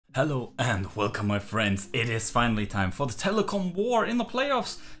Hello and welcome my friends, it is finally time for the Telecom war in the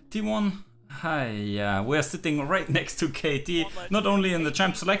playoffs. T1, hi, we're sitting right next to KT, not only in the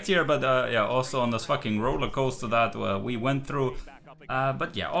Champ Select here, but yeah, also on this fucking roller coaster that we went through.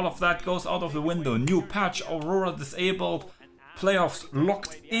 But yeah, all of that goes out of the window. New patch, Aurora disabled, playoffs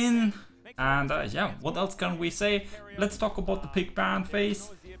locked in. And yeah, what else can we say? Let's talk about the pick ban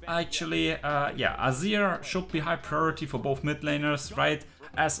phase. Actually, yeah, Azir should be high priority for both mid laners, right?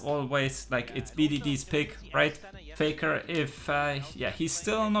 As always, like, it's BDD's pick, right? Faker, if yeah, he's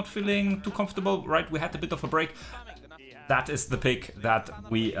still not feeling too comfortable, right? We had a bit of a break. That is the pick that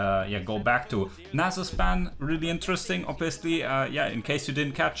we yeah, go back to. Nasus ban, really interesting, obviously. Yeah, in case you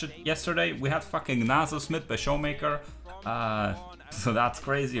didn't catch it yesterday, we had fucking Nasus mid by Showmaker. So that's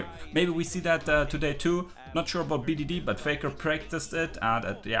crazy. Maybe we see that today too. Not sure about BDD, but Faker practiced it,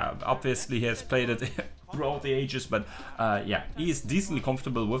 and yeah, obviously he has played it throughout the ages, but yeah, he is decently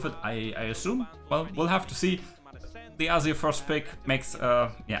comfortable with it, I assume. Well, we'll have to see. The Azir first pick makes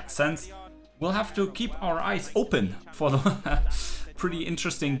yeah, sense. We'll have to keep our eyes open for the pretty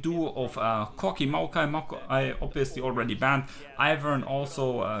interesting duo of Corki, Maokai obviously already banned. Ivern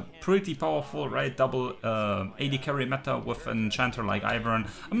also pretty powerful, right? Double AD carry meta with an enchanter like Ivern.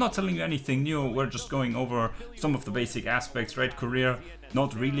 I'm not telling you anything new, we're just going over some of the basic aspects, right? Career,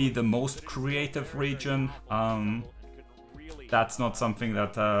 not really the most creative region. That's not something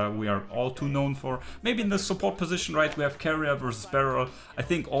that we are all too known for. Maybe in the support position, right, we have Keria versus BeryL. I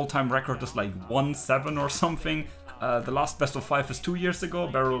think all-time record is like 1-7 or something. The last best of 5 is 2 years ago.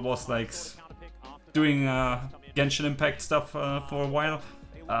 BeryL was like doing Genshin Impact stuff for a while.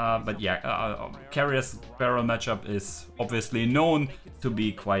 But yeah, Keria's BeryL matchup is obviously known to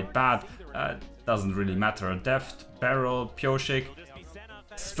be quite bad. Doesn't really matter. Deft, BeryL, Pioshik.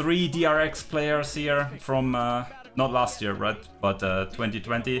 3 DRX players here from not last year, right, but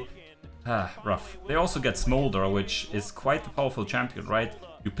 2020. Rough. They also get Smolder, which is quite a powerful champion, right?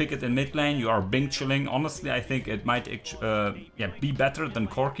 You pick it in mid lane, you are Bing chilling. Honestly, I think it might yeah, be better than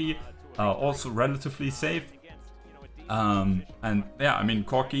Corki. Also relatively safe. And yeah, I mean,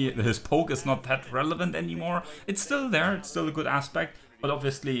 Corki, his poke is not that relevant anymore. It's still there, it's still a good aspect. But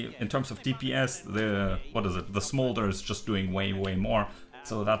obviously, in terms of DPS, the, what is it, the Smolder is just doing way more.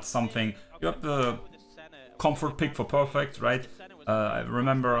 So that's something. You have the comfort pick for Perfect, right? I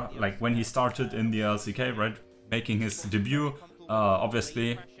remember like when he started in the LCK, right, making his debut.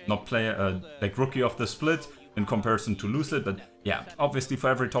 Obviously not play like rookie of the split in comparison to Lucid, but yeah, obviously for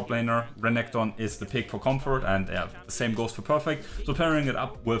every top laner, Renekton is the pick for comfort, and yeah, the same goes for Perfect. So pairing it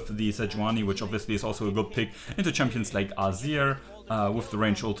up with the Sejuani, which obviously is also a good pick into champions like Azir, with the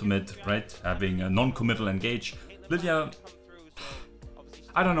range ultimate, right, having a non-committal engage. Lilia,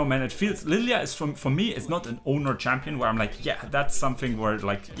 I don't know, man, it feels, Lilia is, for me, it's not an owner champion where I'm like, yeah, that's something where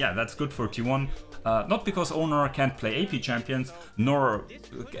like, yeah, that's good for T1. Not because owner can't play AP champions, nor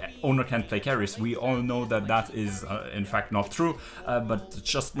owner can't play carries. We all know that that is in fact not true, but it's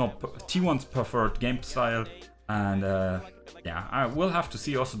just not T1's preferred game style. And yeah, I will have to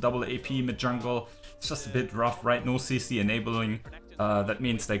see also double AP mid jungle. It's just a bit rough, right? No CC enabling. That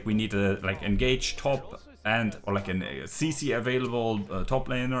means like we need to like engage top and or like a CC available top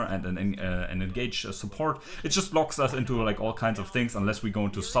laner and an engage support. It just locks us into like all kinds of things unless we go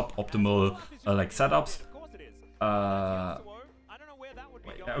into suboptimal like setups.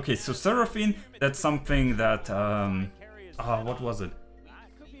 Okay, so Seraphine, that's something that what was it?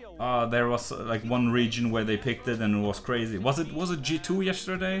 There was like one region where they picked it and it was crazy. Was it G2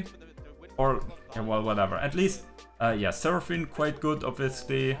 yesterday? Or yeah, well, whatever. At least yeah, Seraphine quite good,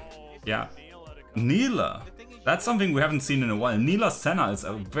 obviously. Yeah. Neela, that's something we haven't seen in a while. Neela Senna is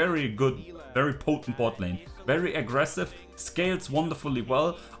a very good, very potent bot lane. Very aggressive, scales wonderfully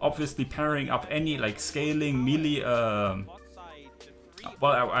well. Obviously pairing up any like scaling melee,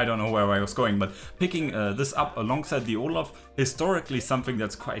 well, I don't know where I was going, but picking this up alongside the Olaf, historically something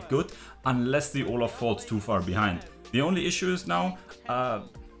that's quite good, unless the Olaf falls too far behind. The only issue is now,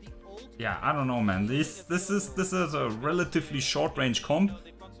 yeah, I don't know, man. This is a relatively short range comp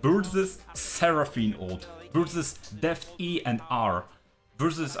versus Seraphine ult, versus Deft E and R,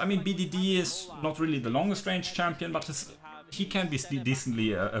 versus, I mean, BDD is not really the longest range champion, but he can be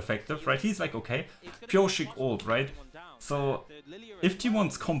decently effective, right? He's like, okay, Pioshik ult, right? So if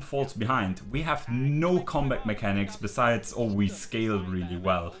T1's comp falls behind, we have no comeback mechanics besides, oh, we scale really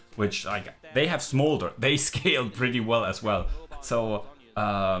well, which, like, they have Smolder, they scale pretty well as well. So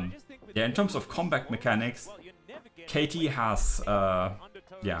yeah, in terms of comeback mechanics, KT has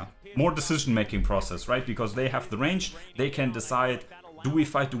yeah, more decision-making process, right? Because they have the range, they can decide, do we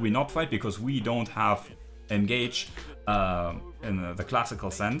fight, do we not fight? Because we don't have engage in the classical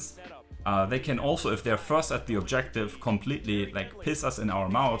sense. They can also, if they're first at the objective, completely like piss us in our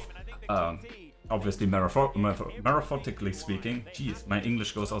mouth. Obviously, metaphorically speaking. Jeez, my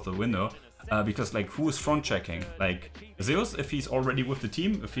English goes out the window. Because like, who is front checking? Like Zeus, if he's already with the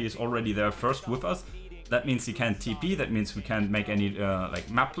team, if he is already there first with us, that means he can't TP. That means we can't make any like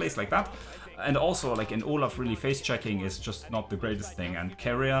map plays like that. And also, like in Olaf, really face checking is just not the greatest thing. And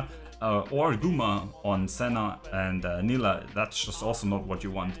Keria or Guma on Senna and Nila, that's just also not what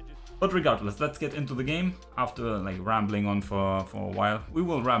you want. But regardless, let's get into the game. After like rambling on for a while, we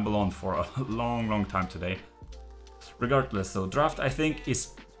will ramble on for a long time today. Regardless, so draft I think is,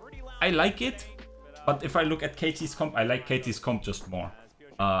 I like it, but if I look at KT's comp, I like KT's comp just more.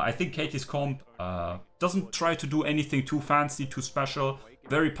 I think KT's comp doesn't try to do anything too fancy, too special.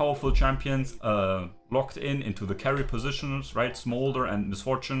 Very powerful champions, locked into the carry positions, right? Smolder and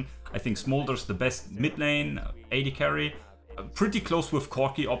Misfortune. I think Smolder's the best mid lane AD carry. Pretty close with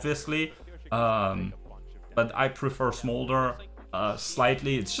Corki, obviously, but I prefer Smolder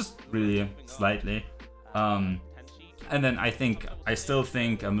slightly. It's just really slightly. And then I still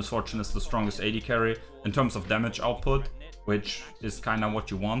think Misfortune is the strongest AD carry in terms of damage output, which is kind of what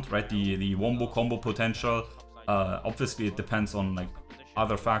you want, right? The wombo combo potential. Obviously, it depends on like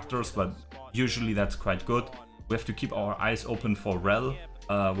other factors, but usually that's quite good. We have to keep our eyes open for REL,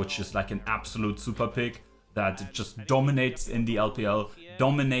 which is like an absolute super pick that just dominates in the LPL.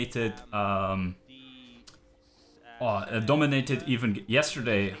 Dominated even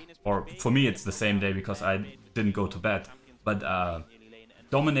yesterday, or for me it's the same day because I didn't go to bed, but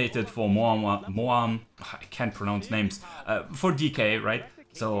dominated for Moam, I can't pronounce names, for DK, right?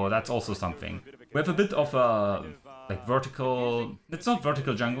 So that's also something. We have a bit of a like vertical, it's not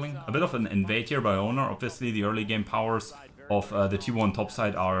vertical jungling, a bit of an invade here by Owner. Obviously the early game powers of the T1 top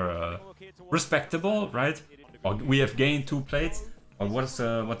side are respectable, right? We have gained 2 plates. But what's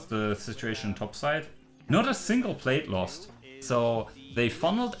the situation top side? Not a single plate lost. So they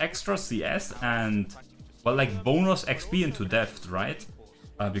funneled extra CS and, well, like bonus XP into Deft, right?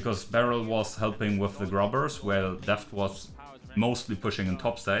 Because BeryL was helping with the grubbers, while Deft was mostly pushing in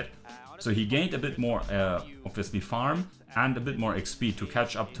top side. So he gained a bit more, obviously, farm and a bit more XP to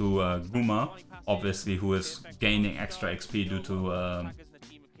catch up to Guma, obviously, who is gaining extra XP due to,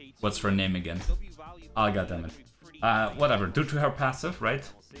 what's her name again? Ah, goddammit. Whatever, due to her passive, right?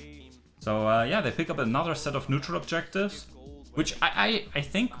 So, yeah, they pick up another set of neutral objectives, which I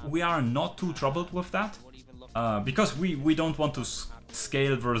think we are not too troubled with that. Because we don't want to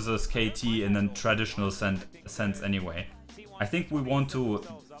scale versus KT in a traditional sense anyway. I think we want to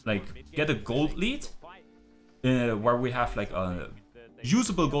like get a gold lead where we have like a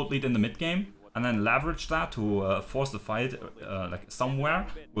usable gold lead in the mid game, and then leverage that to force the fight like somewhere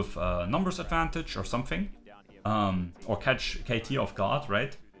with numbers advantage or something, or catch KT off guard,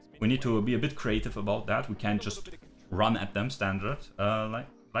 right? We need to be a bit creative about that. We can't just run at them standard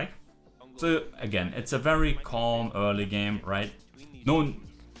like. So again, it's a very calm early game, right? No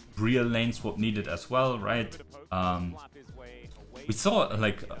real lane swap needed as well, right? We saw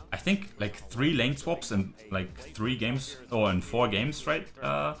like I think like 3 lane swaps in like 3 games or in 4 games, right?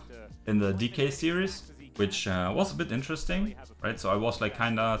 In the DK series, which was a bit interesting, right? So I was like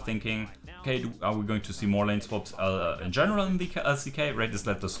kind of thinking, okay, are we going to see more lane swaps in general in the LCK, right? Is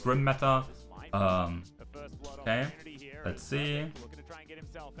that the scrim meta? Okay, let's see.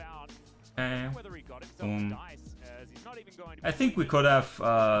 Okay. I think we could have,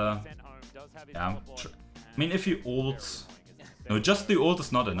 yeah. I mean, if you ults, no, just the ult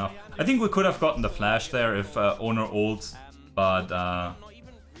is not enough. I think we could have gotten the flash there if Owner ults, but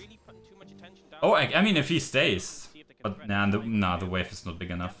oh, I mean, if he stays, but nah, the wave is not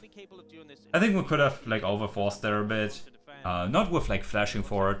big enough. I think we could have like overforced there a bit, not with like flashing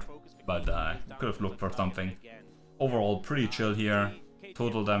for it, but could have looked for something. Overall, pretty chill here.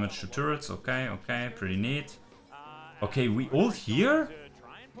 Total damage to turrets, okay, pretty neat. Okay, we ult here?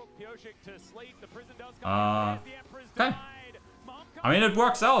 Okay. I mean, it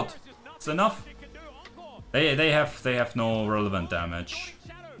works out. It's enough. They have no relevant damage.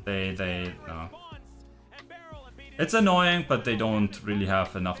 No. It's annoying, but they don't really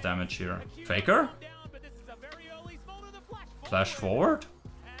have enough damage here. Faker? Flash forward?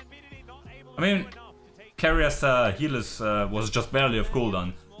 I mean, Keria's heal was just barely of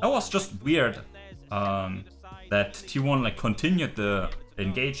cooldown. That was just weird that T1 like continued the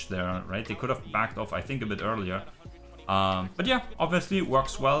engage there, right? They could have backed off, I think, a bit earlier. But yeah, obviously it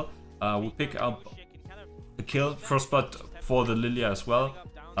works well. We pick up the kill, first blood for the Lilia as well.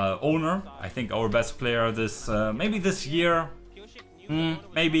 Owner, I think our best player this maybe this year,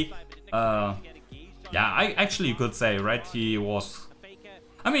 maybe. Yeah, I actually you could say, right, he was...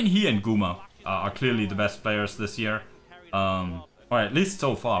 I mean, he and Guma are clearly the best players this year. Or at least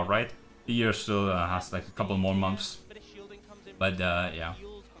so far, right? The year still has like a couple more months. But yeah,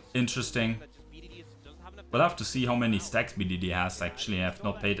 interesting. We'll have to see how many stacks BDD has. Actually, I have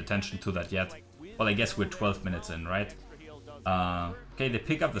not paid attention to that yet. Well, I guess we're 12 minutes in, right? Okay, they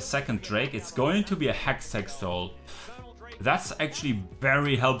pick up the second Drake. It's going to be a Hextech Soul. That's actually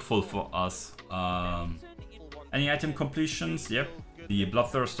very helpful for us. Any item completions? Yep. The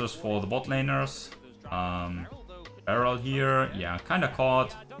Bloodthirsters for the bot laners. BeryL here. Yeah, kind of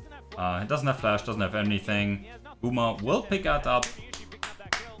caught. It doesn't have flash, doesn't have anything. Guma will pick that up.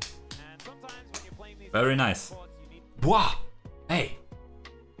 Very nice. Wow! Hey!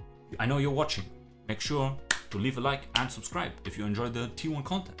 I know you're watching. Make sure to leave a like and subscribe if you enjoy the T1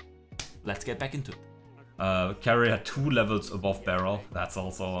 content. Let's get back into it. Keria 2 levels above BeryL. That's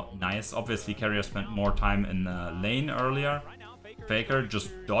also nice. Obviously, Keria spent more time in lane earlier. Faker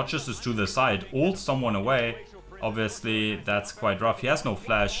just dodges this to the side, ults someone away. Obviously, that's quite rough. He has no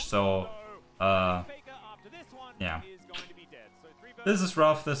flash, so... yeah. This is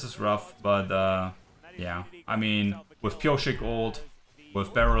rough, but... yeah, I mean, with Pioshik ult,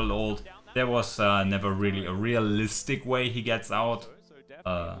 with BeryL ult, there was never really a realistic way he gets out.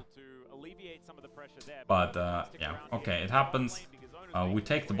 But yeah, okay, it happens. We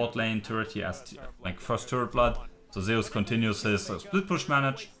take the bot lane turret here as like first turret blood. So Zeus continues his split push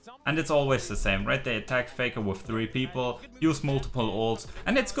manage. And it's always the same, right? They attack Faker with 3 people, use multiple ults,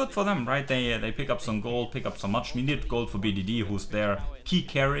 and it's good for them, right? They pick up some gold, pick up some much needed gold for BDD, who's their key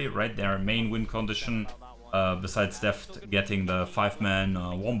carry, right? Their main win condition, besides Deft getting the 5-man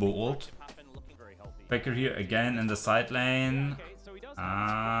Wombo ult. Faker here again in the side lane,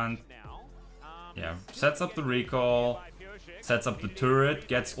 and yeah, sets up the recall, sets up the turret,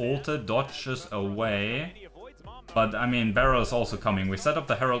 gets ulted, dodges away. But, I mean, BeryL is also coming. We set up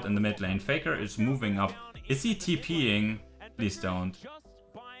the Herald in the mid lane. Faker is moving up. Is he TPing? Please don't.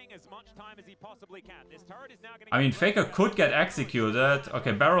 I mean, Faker could get executed.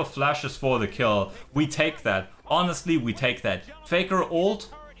 Okay, BeryL flashes for the kill. We take that. Honestly, we take that. Faker ult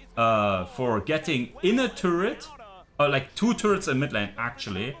for getting in a turret. Like 2 turrets in mid lane,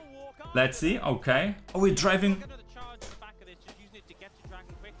 actually. Let's see. Okay. Are we driving...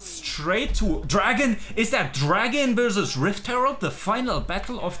 straight to Dragon? Is that Dragon versus Rift Herald, the final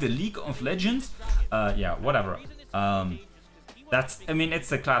battle of the League of Legends? Yeah, whatever. That's, I mean, it's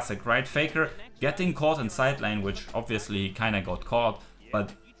the classic, right? Faker getting caught in side lane, which obviously kind of got caught,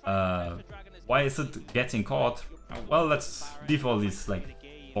 but why is it getting caught? Well, let's leave all these like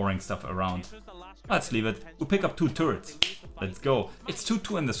boring stuff around. Let's leave it. We pick up 2 turrets. Let's go. It's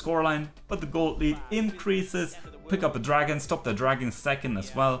 2-2 in the scoreline, but the gold lead increases. Pick up a dragon, stop the dragon second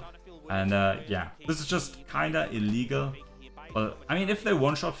as well. And yeah, this is just kinda illegal. Well, I mean, if they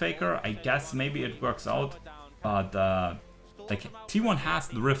one-shot Faker, I guess maybe it works out. But like T1 has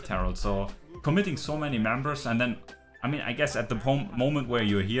the Rift Herald, so committing so many members, and then, I mean, I guess at the moment where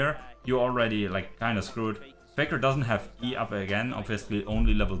you're here, you're already like kinda screwed. Faker doesn't have E up again, obviously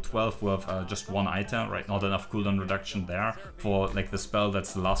only level 12 with just 1 item, right? Not enough cooldown reduction there for like the spell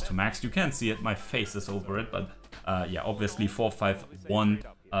that's the last to max. You can't see it, my face is over it, but yeah, obviously 4-5-1,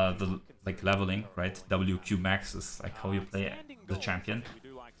 the like leveling, right? WQ max is like how you play the champion.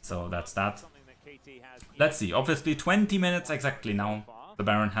 So that's that. Let's see, obviously 20 minutes exactly now. The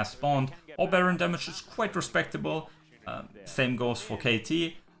Baron has spawned. All Baron damage is quite respectable. Same goes for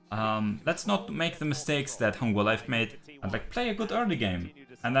KT. Let's not make the mistakes that Hungwa Life made and like play a good early game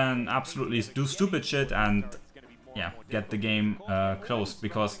and then absolutely do stupid shit and yeah, get the game closed,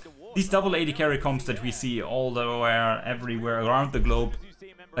 because these double AD carry comps that we see all over everywhere around the globe,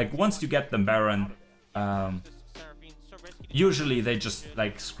 like once you get them Baron, usually they just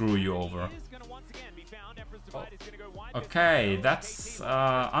like screw you over. Oh. Okay, that's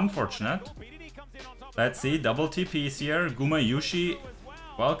unfortunate. Let's see, double TPs here. Guma Yushi,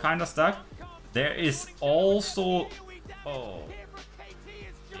 well, kinda stuck. There is also... oh.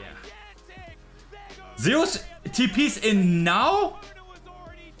 Yeah. Zeus TPs in now?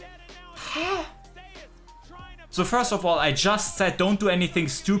 So first of all, I just said don't do anything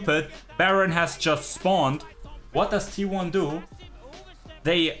stupid. Baron has just spawned. What does T1 do?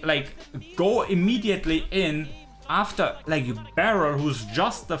 They like go immediately in after like BeryL, who's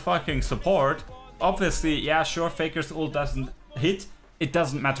just the fucking support. Obviously, yeah, sure, Faker's ult doesn't hit. It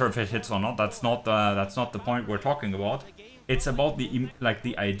doesn't matter if it hits or not. That's not the point we're talking about. It's about the like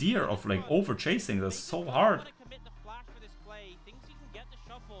the idea of like over chasing this so hard.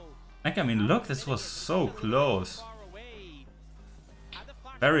 Like, I mean, look, this was so close.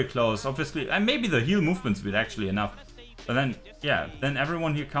 very close, obviously, and maybe the heal movements will actually enough. But then, yeah, then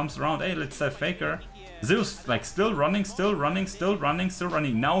everyone here comes around, hey, let's have Faker. Zeus, like, still running.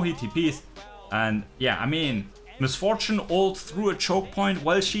 Now he TPs. And, yeah, I mean, Misfortune ult through a choke point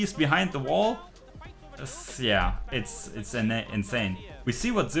while she's behind the wall. Yeah, it's insane. We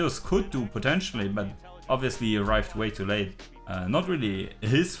see what Zeus could do, potentially, but obviously he arrived way too late. Not really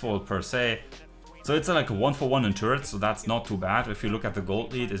his fault, per se. So it's like a 1-for-1 in turrets, so that's not too bad. If you look at the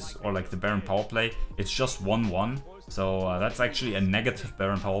gold lead, or like the Baron power play, it's just 1-1. So that's actually a negative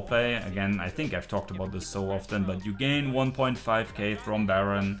Baron power play. Again, I think I've talked about this so often, but you gain 1.5k from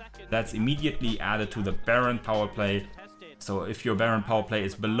Baron. That's immediately added to the Baron power play. So if your Baron power play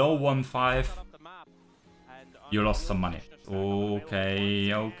is below 1.5, you lost some money.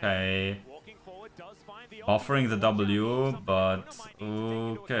 Okay. Offering the W, but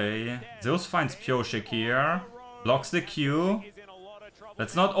okay. Zeus finds Pioshik here. Blocks the Q.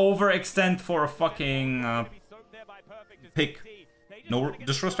 Let's not overextend for a fucking pick. No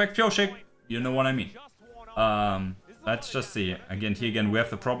disrespect, Pioshik. You know what I mean. Let's just see. Again, we have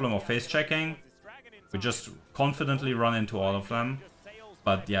the problem of face checking. We just confidently run into all of them.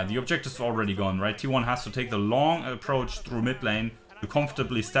 But yeah, the objective's already gone, right? T1 has to take the long approach through mid lane to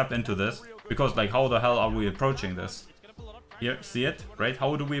comfortably step into this. Because, like, how the hell are we approaching this? Here, see it? Right?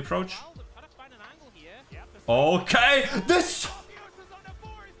 How do we approach? Okay! This...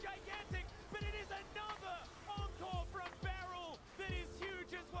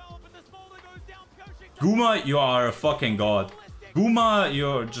 Guma, you are a fucking god. Guma,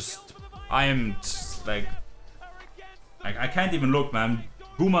 you're just... I am just, like... I can't even look, man.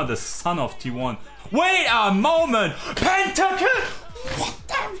 Guma, the son of T1. Wait a moment! Pentakill! What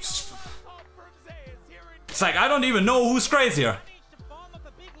the... It's like, I don't even know who's crazier.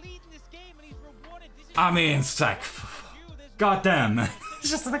 I mean, it's like, goddamn, man. It's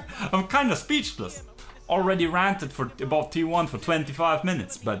just like, I'm kind of speechless. Already ranted for about T1 for 25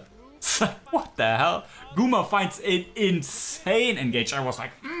 minutes, but it's like, what the hell? Guma finds an insane engage. I was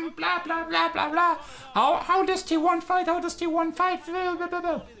like, blah, blah, blah, blah, blah. How does T1 fight? How does T1 fight? Blah, blah,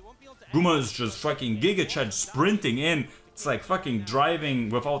 blah. Guma is just fucking Giga Chad sprinting in. It's like fucking driving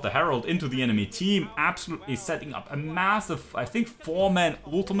without the Herald into the enemy team, absolutely setting up a massive, I think, 4-man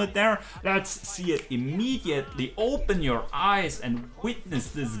ultimate there. Let's see it immediately. Open your eyes and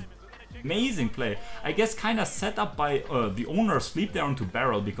witness this amazing play. I guess kind of set up by the owner Sleep there onto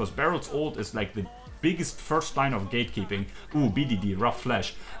BeryL, because BeryL's ult is like the biggest first line of gatekeeping. Ooh, BDD, rough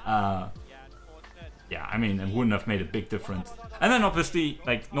flash. Yeah, I mean, it wouldn't have made a big difference. And then obviously,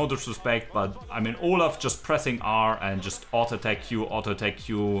 like, no disrespect, but I mean, Olaf just pressing R and just auto-attack Q, auto-attack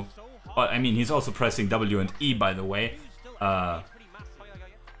Q. I mean, he's also pressing W and E, by the way.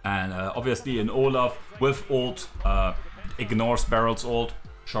 Obviously, an Olaf with ult ignores BeryL's ult,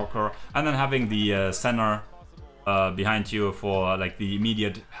 shocker. And then having the center behind you for like the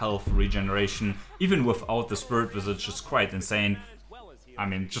immediate health regeneration, even without the Spirit Visage, is quite insane. I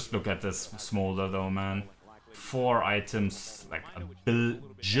mean, just look at this Smolder though, man. 4 items, like a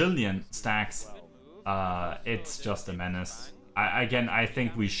bajillion stacks. It's just a menace. Again, I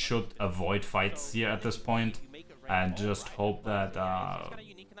think we should avoid fights here at this point and just hope that,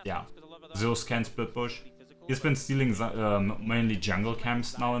 yeah, Zeus can split push. He's been stealing mainly jungle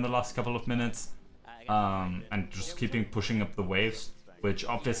camps now in the last couple of minutes, and just pushing up the waves, which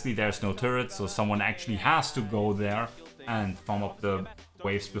obviously there's no turret, so someone actually has to go there and farm up the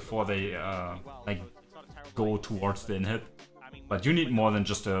waves before they like go towards the inhib. But you need more than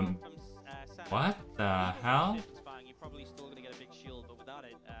just a... What the hell?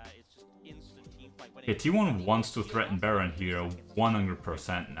 Okay, T1 wants to threaten Baron here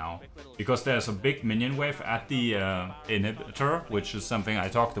 100% now, because there's a big minion wave at the inhibitor, which is something I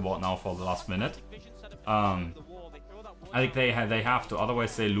talked about now for the last minute. I think they have to,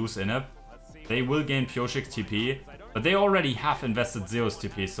 otherwise they lose inhib. They will gain Pioshik's TP, but they already have invested Zeus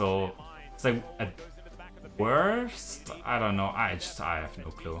TP, so it's like at worst, I don't know. I have no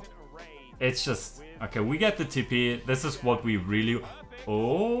clue. It's just okay. We get the TP. This is what we really.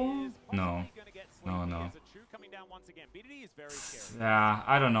 Oh no. Yeah,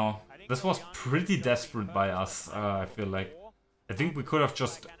 I don't know. This was pretty desperate by us. I feel like. I think we could have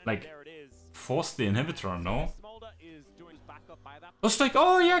just like forced the inhibitor. No. It's like,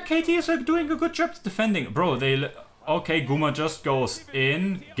 oh yeah, KT is like doing a good job defending, bro. Okay, Guma just goes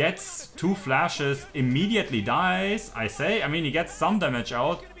in, gets 2 flashes, immediately dies. I mean, he gets some damage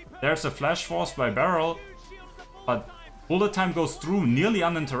out. There's a flash force by BeryL, but bullet time goes through nearly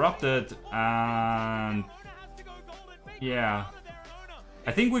uninterrupted, and yeah,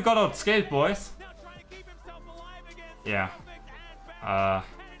 I think we got outscaled, boys. Yeah, Yeah.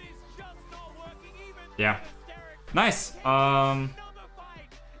 Nice. Can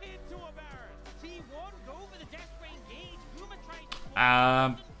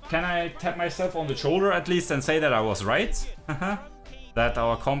I tap myself on the shoulder at least and say that I was right? That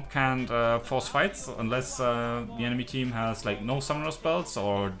our comp can't force fights unless the enemy team has like no summoner spells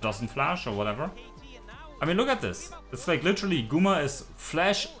or doesn't flash or whatever. I mean, look at this. It's like literally Guma is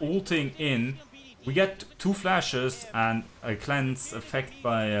flash ulting in. We get 2 flashes and a cleanse effect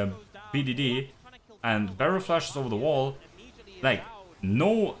by BDD, and BeryL flashes over the wall. Like,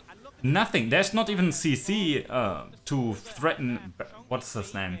 nothing. There's not even CC to threaten, what's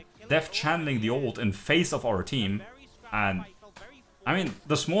his name? Deft channeling the ult in face of our team. And, I mean,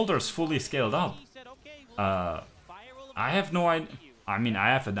 the Smolder is fully scaled up. I have no idea. I mean, I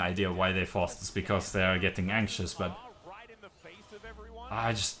have an idea why they forced this, because they're getting anxious, but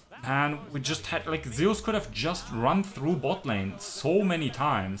man, we just had, like, Zeus could have just run through bot lane so many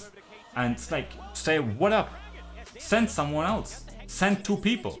times and it's like, say, what up? Send someone else. Send 2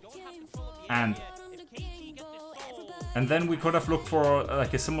 people. And then we could have looked for,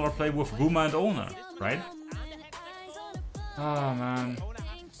 like, a similar play with Guma and Owner, right? Oh, man.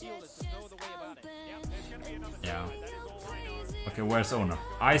 Yeah. Okay, where's Owner?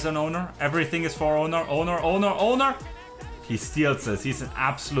 Eyes on Owner. Everything is for Owner. Owner. He steals this. He's an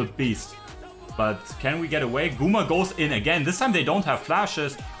absolute beast. But can we get away? Guma goes in again. This time they don't have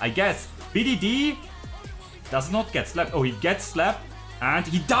flashes, I guess. BDD does not get slapped. Oh, he gets slapped. And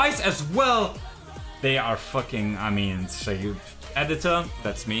he dies as well. They are fucking... I mean, so you... Editor,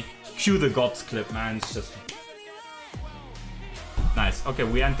 that's me. Cue the gods clip, man. It's just... Nice. Okay,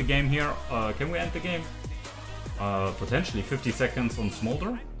 we end the game here. Can we end the game? Potentially 50 seconds on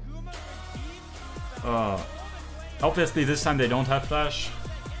Smolder. Obviously this time they don't have flash.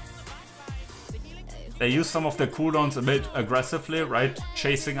 They use some of their cooldowns a bit aggressively, right?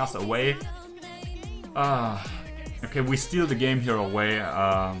 Chasing us away. Okay, we steal the game here away.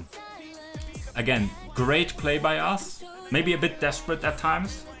 Again, great play by us. Maybe a bit desperate at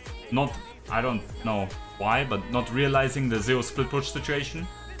times. Not, I don't know why, but not realizing the Zeus split push situation.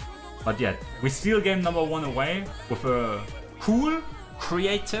 But yet, we steal game number 1 away with a cool,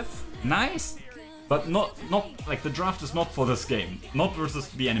 creative, nice, but not like the draft is not for this game, not versus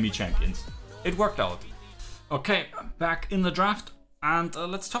the enemy champions. It worked out. Okay, back in the draft, and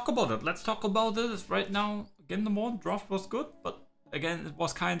let's talk about it. Let's talk about this right now. Game number 1 draft was good, but again, it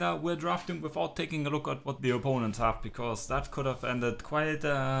was kinda we're drafting without taking a look at what the opponents have, because that could have ended quite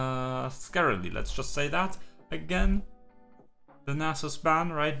scarily. Let's just say that again. The Nasus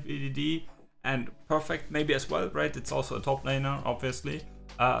ban, right? BDD, and Perfect maybe as well, right? It's also a top laner, obviously.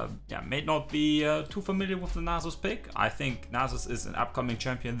 Yeah, may not be too familiar with the Nasus pick. I think Nasus is an upcoming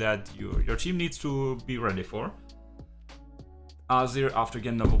champion that your team needs to be ready for. Azir, after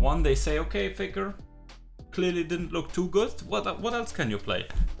game number 1, they say, okay, Faker, clearly didn't look too good. What else can you play?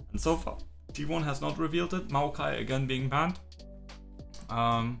 And so far, T1 has not revealed it. Maokai again being banned.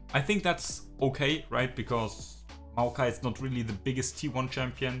 I think that's okay, right? Because Maokai is not really the biggest T1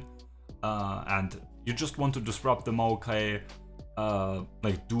 champion, and you just want to disrupt the Maokai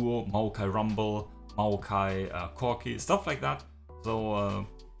like duo, Maokai Rumble, Maokai Corki, stuff like that. So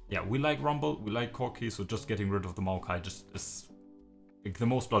yeah, we like Rumble, we like Corki, so just getting rid of the Maokai just is like the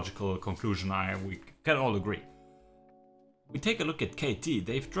most logical conclusion we can all agree. We take a look at KT.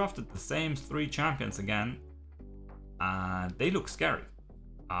 They've drafted the same 3 champions again, and they look scary.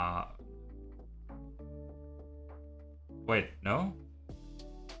 Wait, no?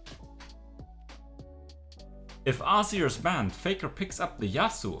 If Azir is banned, Faker picks up the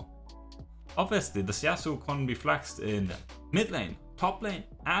Yasuo. Obviously, this Yasuo can be flexed in mid lane, top lane,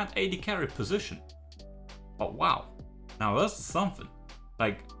 and AD carry position. But wow, now that's something.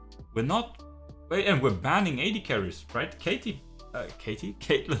 Like, we're not... Wait, and we're banning AD carries, right?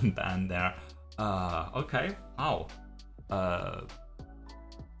 Caitlyn banned there. Okay, wow.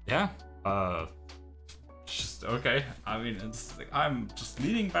 Yeah, just okay. I mean, it's like I'm just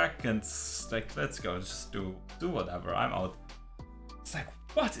leaning back and it's like, let's go, just do whatever. I'm out. It's like,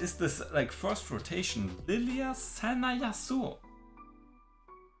 what is this? Like first rotation, Lilia, Senna, Yasuo.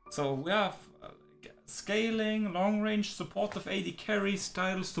 So we have scaling, long range, supportive AD carry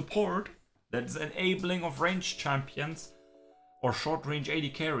style support that is enabling of ranged champions or short range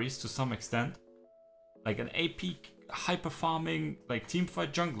AD carries to some extent, like an AP hyper farming like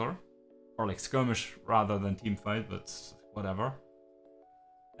teamfight jungler. Or like skirmish rather than teamfight, but whatever.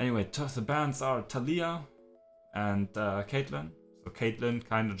 Anyway, the bans are Talia and Caitlyn. So Caitlyn,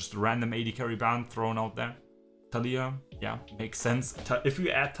 kind of just a random AD carry ban thrown out there. Talia, yeah, makes sense. If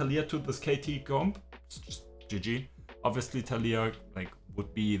you add Talia to this KT comp, it's just GG. Obviously, Taliyah like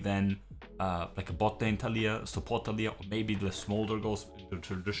would be then like a bot lane Taliyah, support Taliyah, or maybe the Smolder goes into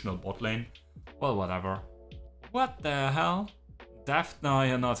traditional bot lane. Well, whatever. What the hell? Deft? No,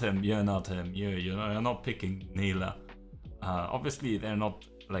 you're not him. You're not him. You're not picking Nila. Obviously, they're not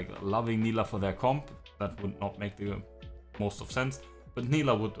like loving Nila for their comp. That would not make the most of sense. But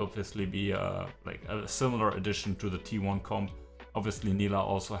Nila would obviously be like a similar addition to the T1 comp. Obviously, Nila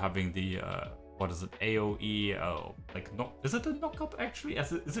also having the what is it, AOE? Like no, is it a knockup actually?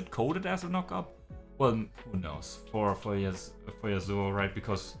 Is it coded as a knockup? Well, who knows? For Yasuo, right?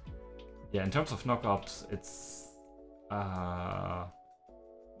 Because yeah, in terms of knockups, it's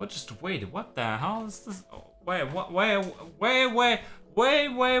But just wait, what the hell is this? Oh, wait. With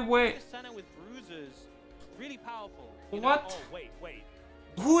bruises, really powerful. What? Oh, wait.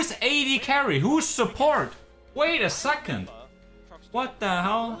 Who's AD carry? Who's support? Wait a second. What the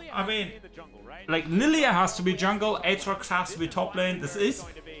hell? I mean, like Lilia has to be jungle, Aatrox has to be top lane. This is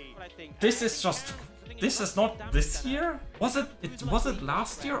not this year? Was it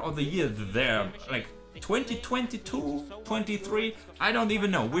last year or the year there? Like 2022, 23? I don't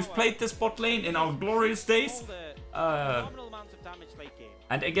even know. We've played this bot lane in our glorious days. And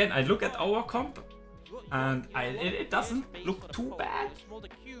again, I look at our comp and it doesn't look too bad.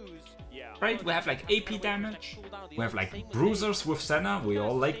 Right, we have like AP damage, we have like bruisers with Senna, we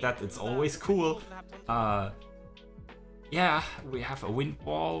all like that, it's always cool. Yeah, we have a wind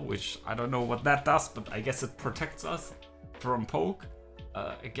wall, which I don't know what that does, but I guess it protects us from poke.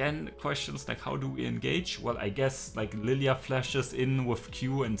 Again, questions like how do we engage? Well, I guess like Lilia flashes in with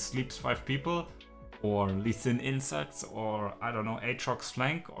Q and sleeps 5 people, or Lee Sin insects, or I don't know, Aatrox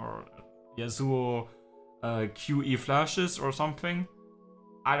flank, or Yasuo QE flashes or something.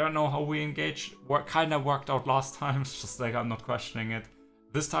 I don't know how we engage. What kind of worked out last time? It's just like I'm not questioning it.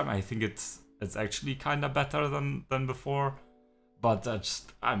 This time I think it's actually kind of better than before. But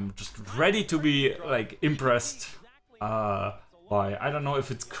I'm just ready to be like impressed by, I don't know if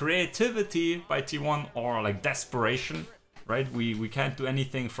it's creativity by T1 or like desperation, right? We can't do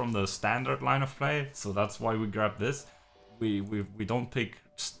anything from the standard line of play, so that's why we grab this. We don't pick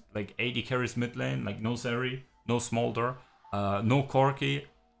just like AD carries mid lane, like no Zeri, no Smolder, no Corki,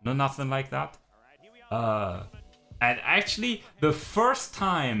 no nothing like that. And actually, the first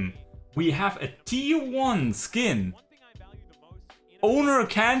time we have a T1 skin, owner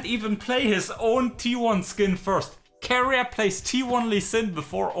can't even play his own T1 skin first. Keria plays T1 Lee Sin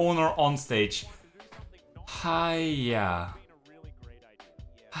before owner on stage. Hiya.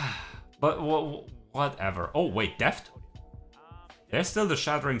 But whatever. Oh wait, Deft? There's still the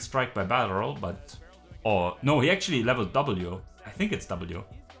Shattering Strike by BeryL, but... Oh, no, he actually leveled W. I think it's W.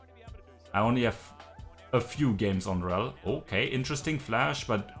 I only have a few games on REL. Okay, interesting flash,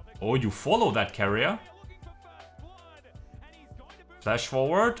 but... Oh, you follow that Keria. Flash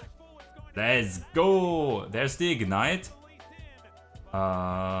forward. Let's go! There's the Ignite.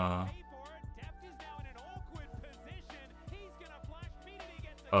 I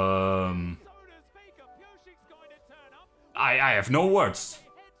have no words.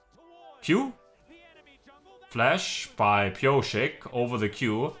 Q? Flash by Pyoshik over the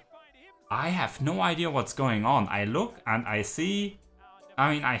Q. I have no idea what's going on. I look and I see...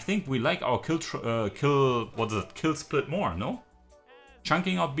 I mean, I think we like our kill split more, no?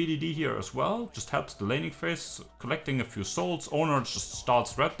 Chunking out BDD here as well, just helps the laning phase, collecting a few souls. Owner just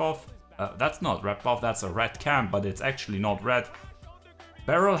starts red buff. That's not red buff, that's a red camp, but it's actually not red.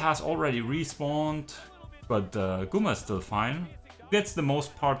 BeryL has already respawned, but Guma is still fine. Gets the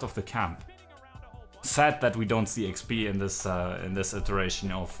most part of the camp. Sad that we don't see XP in this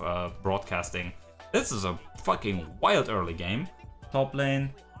iteration of broadcasting. This is a fucking wild early game. Top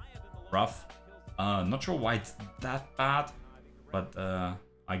lane, rough. Not sure why it's that bad. But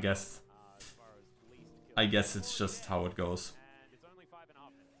I guess it's just how it goes.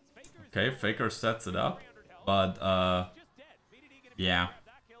 Okay, Faker sets it up, but yeah,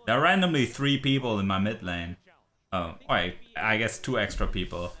 there are randomly 3 people in my mid lane. Oh, wait, I guess 2 extra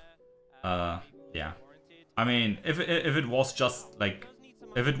people. Yeah, I mean, if it was just like,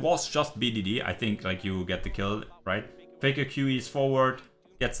 if it was just BDD, I think like you get the kill, right? Faker QEs forward,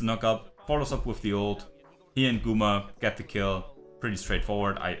 gets the knockup, follows up with the ult. He and Guma get the kill. Pretty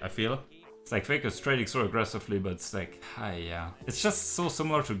straightforward, I feel. It's like Faker's trading so aggressively, but it's like, hi, yeah. It's just so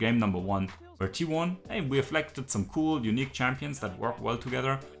similar to game number 1, where T1, hey, we reflected some cool, unique champions that work well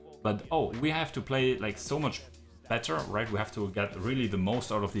together. But, oh, we have to play like so much better, right? We have to get really the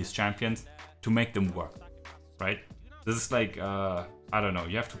most out of these champions to make them work, right? This is like, I don't know,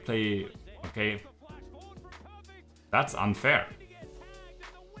 you have to play, okay. That's unfair.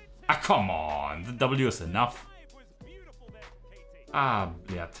 Ah, come on, the W is enough.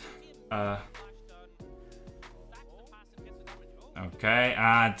 Yeah. Okay,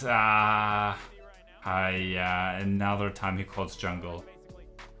 and another time he calls jungle.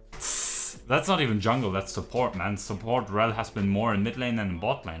 That's not even jungle, that's support, man. Support rel has been more in mid lane than in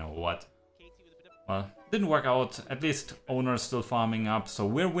bot lane, or what? Well, didn't work out. At least owner's still farming up, so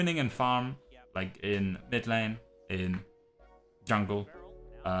we're winning in farm, like in mid lane, in jungle.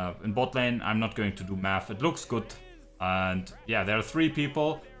 In bot lane, I'm not going to do math. It looks good. And yeah, there are 3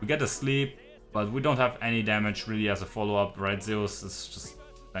 people. We get a sleep, but we don't have any damage really as a follow-up, right? Zeus is just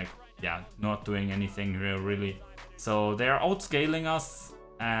like, yeah, not doing anything here really. So they are outscaling us,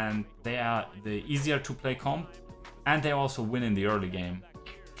 and they are the easier to play comp, and they also win in the early game.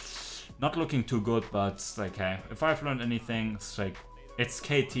 Not looking too good, but it's like, hey, if I've learned anything, it's like, it's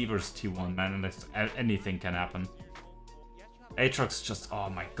KT versus T1, man, and anything can happen. Aatrox just, oh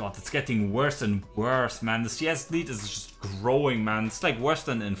my god, it's getting worse and worse, man. The CS lead is just growing, man. It's like worse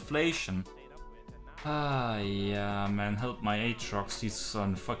than inflation. Yeah, man, help my Aatrox. He's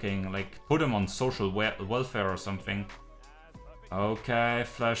on fucking, like, put him on social welfare or something. Okay,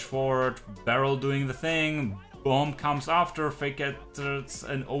 flash forward. BeryL doing the thing. Bomb comes after. Fake gets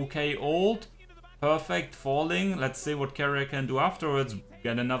an okay ult. Perfect, falling. Let's see what Keria can do afterwards.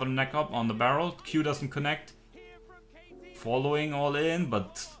 Get another neck up on the BeryL. Q doesn't connect. Following all in,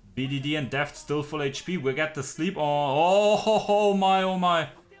 but BDD and Deft still full HP. We get the sleep. Oh my, oh my.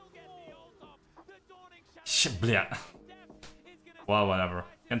 Yeah. Well, whatever.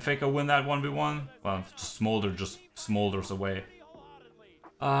 Can Faker win that 1v1? Well, Smolder just smolders away.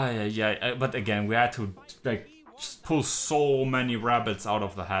 Yeah. But again, we had to like just pull so many rabbits out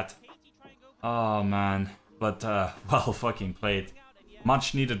of the hat. Oh man. But well fucking played.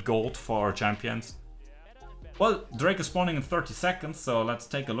 Much needed gold for our champions. Well, Drake is spawning in 30 seconds, so let's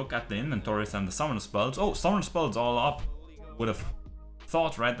take a look at the inventories and the summoner spells. Oh, summoner spells all up. Would have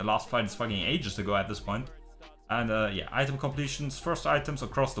thought, right? The last fight is fucking ages ago at this point. And yeah, item completions, first items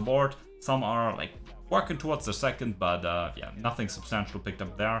across the board. Some are like working towards the second, but yeah, nothing substantial picked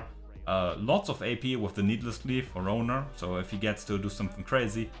up there. Lots of AP with the needless leaf for owner, so if he gets to do something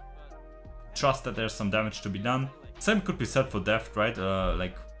crazy, trust that there's some damage to be done. Same could be said for Deft, right?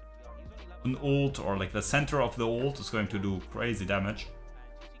 Like an ult or like the center of the ult is going to do crazy damage.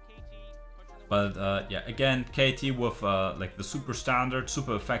 But yeah, again, KT with like the super standard,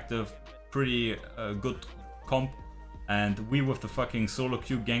 super effective, pretty good comp, and we with the fucking solo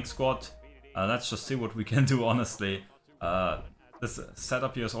queue gank squad. Let's just see what we can do, honestly. This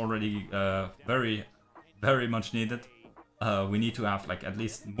setup here is already very much needed. We need to have like at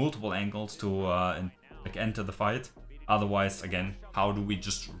least multiple angles to like enter the fight. Otherwise, again, how do we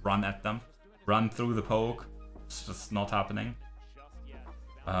just run at them? Run through the poke? It's just not happening.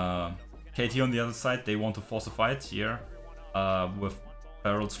 KT on the other side, they want to force a fight here with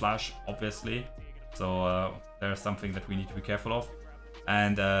BeryL's flash, obviously. So there's something that we need to be careful of.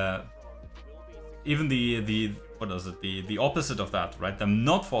 And even the what is it? The opposite of that, right? Them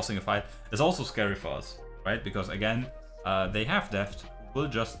not forcing a fight is also scary for us, right? Because again, they have Deft, will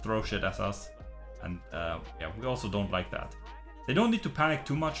just throw shit at us. And yeah, we also don't like that. They don't need to panic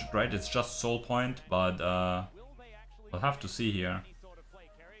too much, right? It's just soul point, but we'll have to see here.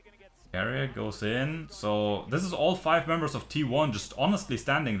 Keria goes in. So this is all 5 members of T1 just honestly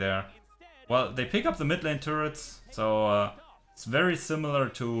standing there. Well, they pick up the mid lane turrets, so it's very similar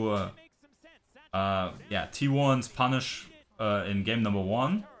to yeah, T1's punish in game number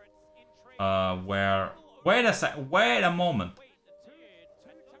 1, where wait a moment.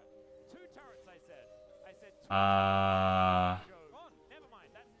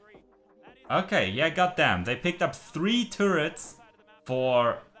 Okay, yeah, goddamn. They picked up 3 turrets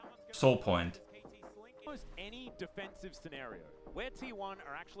for soul point. Almost any defensive scenario where T1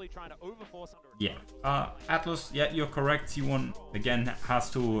 are actually trying to overforce under. Yeah, Atlas, yeah, you're correct. T1 again has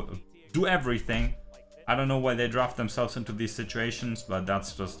to do everything. I don't know why they draft themselves into these situations, but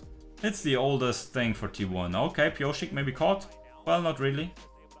that's just, it's the oldest thing for T1. Okay, Pyoshik may be caught. Well, not really.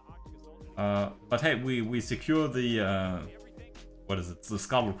 But hey, we secure the what is it? The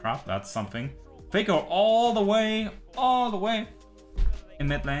Scuttle Crab. That's something. Faker all the way in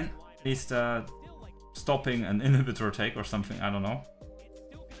mid lane. At least stopping an inhibitor take or something. I don't know.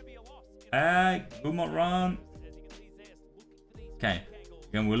 Hey, Gumo run. Okay.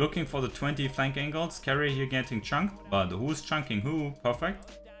 Again, we're looking for the 20 flank angles. Keria here getting chunked, but who's chunking who?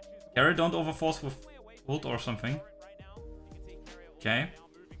 Perfect. Keria, don't overforce with ult or something. Okay.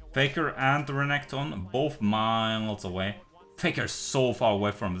 Faker and the Renekton both miles away. Faker's so far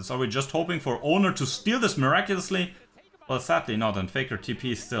away from this. Are we just hoping for owner to steal this miraculously? Well, sadly not, and Faker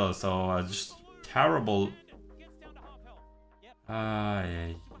TP still, so just terrible.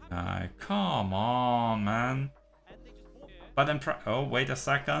 Come on, man. But then, oh, wait a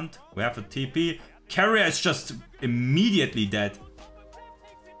second. We have a TP. Keria is just immediately dead.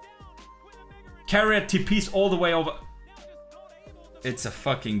 Keria TP's all the way over. It's a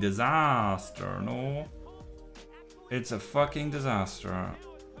fucking disaster, no? It's a fucking disaster.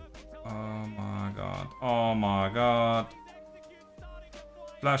 Oh my god. Oh my god.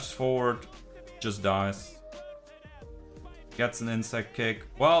 Flashes forward. Just dies. Gets an insect kick.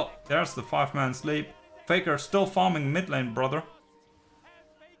 Well, there's the 5-man sleep. Faker still farming mid lane, brother.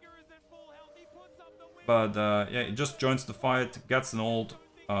 But yeah, he just joins the fight. Gets an ult.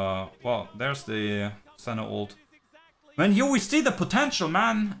 Well, there's the center ult. Man, here we see the potential,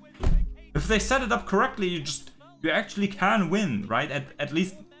 man. If they set it up correctly, you actually can win, right? At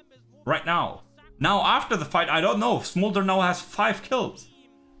least right now. Now after the fight, I don't know. Smolder now has 5 kills.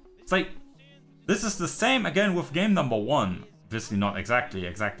 It's like, this is the same again with game number 1. Obviously not exactly.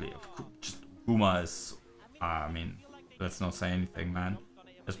 Just Guma is, I mean, let's not say anything, man.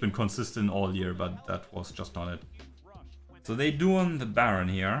 It's been consistent all year, but that was just not it. So they do on the Baron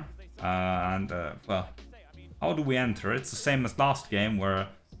here. Well, how do we enter? It's the same as last game where,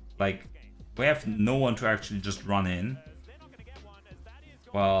 like, we have no one to actually just run in.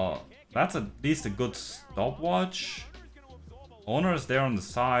 Well, that's at least a good stopwatch. Owner is there on the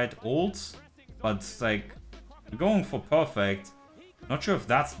side, ults, but it's like, going for perfect. Not sure if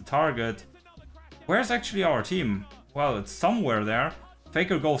that's the target. Where's actually our team? Well, it's somewhere there.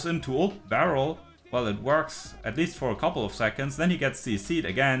 Faker goes into ult BeryL. Well, it works at least for a couple of seconds. Then he gets CC'd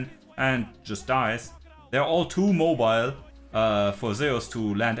again and just dies. They're all too mobile for Zeus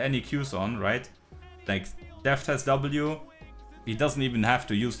to land any Qs on, right? Like, Deft has W. He doesn't even have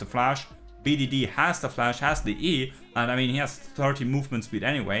to use the flash. BDD has the flash, has the E. And I mean, he has 30 movement speed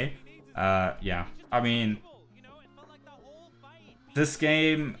anyway. Yeah, I mean, this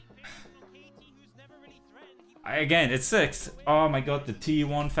game, again, it's 6. Oh my god, the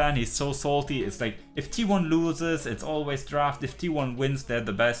T1 fan, he's so salty. It's like, if T1 loses, it's always draft. If T1 wins, they're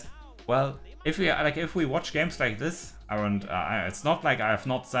the best. Well, if we watch games like this, it's not like I have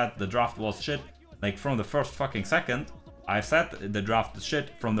not said the draft was shit, like, from the first fucking second. I've said the draft is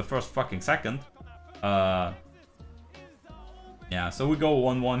shit from the first fucking second. Yeah, so we go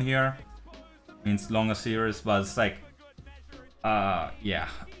 1-1 here. Means longer series, but it's like, yeah,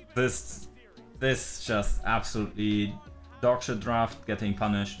 this just absolutely dogshit draft getting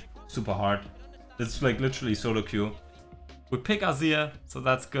punished super hard. It's like literally solo queue. We pick Azir, so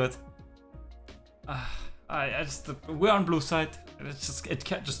that's good. We're on blue side.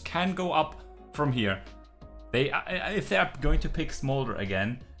 It can go up from here. If they are going to pick Smolder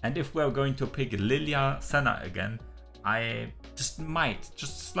again, and if we're going to pick Lilia Senna again, I might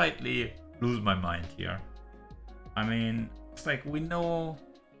slightly lose my mind here. I mean, it's like, we know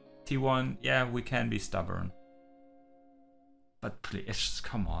T1, yeah, we can be stubborn. But please, just,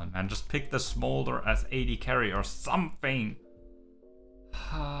 come on, man, just pick the Smolder as AD carry or something.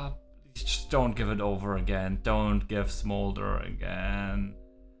 Just don't give it over again. Don't give Smolder again.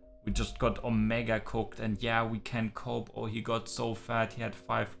 We just got Omega cooked, and yeah, we can cope. Oh, he got so fat, he had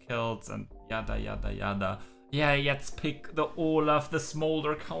 5 kills, and yada yada yada. Yeah, let's pick the Olaf, the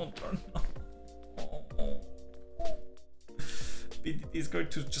Smolder counter. He's going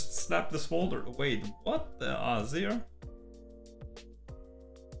to just snap the Smolder. Wait, what the Azir?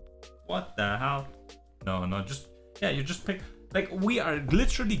 What the hell? No, just, yeah, you just pick. Like, we are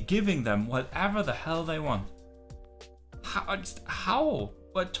literally giving them whatever the hell they want. How?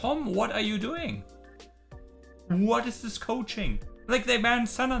 But Tom, what are you doing? What is this coaching? Like, they banned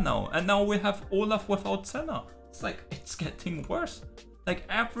Senna now, and now we have Olaf without Senna. It's like, it's getting worse. Like,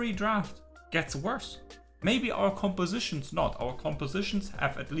 every draft gets worse. Maybe our compositions not. Our compositions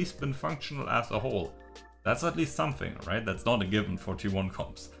have at least been functional as a whole. That's at least something, right? That's not a given for T1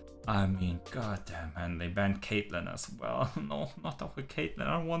 comps. I mean, goddamn, man, they banned Caitlyn as well. No, not our Caitlyn.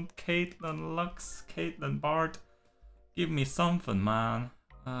 I want Caitlyn Lux, Caitlyn Bard. Give me something, man.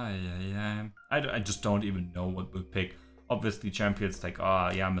 I just don't even know what we'll pick. Obviously, champions like,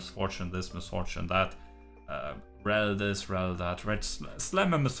 yeah, misfortune this, misfortune that. Rel this, Rel that. Right?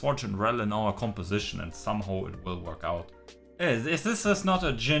 Slam a misfortune Rel in our composition, and somehow it will work out. Is this not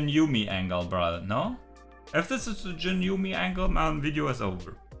a Jin Yumi angle, brother? No? If this is a Jin Yumi angle, man, video is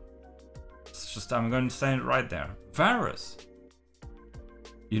over. It's just, I'm going to say it right there. Varus.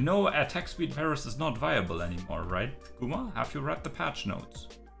 You know, attack speed Varus is not viable anymore, right? Kuma, have you read the patch notes?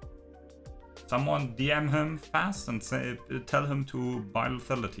 Someone DM him fast and tell him to buy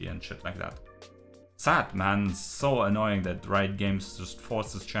lethality and shit like that. Sad, man. So annoying that Riot Games just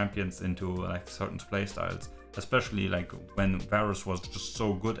forces champions into like certain playstyles. especially like when Varus was just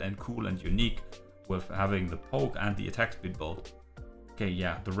so good and cool and unique with having the poke and the attack speed build. Okay,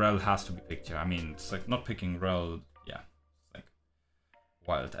 yeah, the REL has to be picked here. I mean, it's like not picking REL, yeah, it's like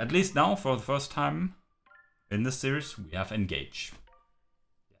wild. At least now, for the first time in this series, we have Engage.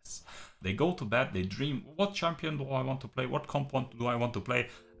 Yes. They go to bed, they dream, what champion do I want to play? What compound do I want to play?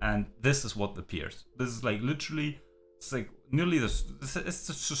 And this is what appears. This is like literally, it's like nearly it's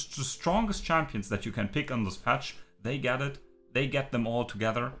just the strongest champions that you can pick on this patch. They get it, they get them all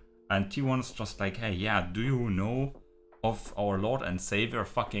together. And T1 is just like, hey, yeah, do you know of our Lord and Savior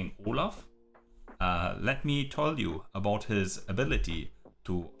fucking Olaf? Let me tell you about his ability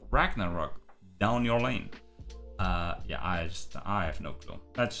to Ragnarok down your lane. Yeah, I have no clue.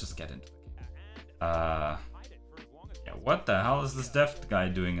 Let's just get into the game. Yeah, what the hell is this Deft guy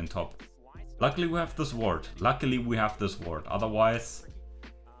doing in top? Luckily we have this ward. Otherwise,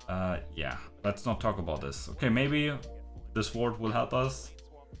 yeah, let's not talk about this. Okay, maybe this ward will help us,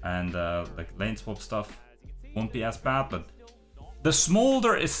 and like lane swap stuff won't be as bad, but the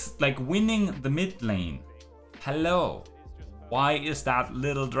Smolder is like winning the mid lane. Hello. Why is that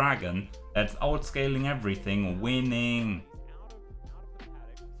little dragon that's outscaling everything winning?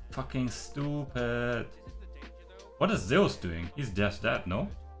 Fucking stupid. What is Zeus doing? He's just dead, no?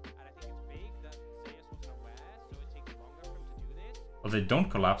 Well, they don't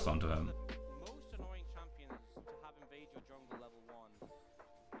collapse onto him.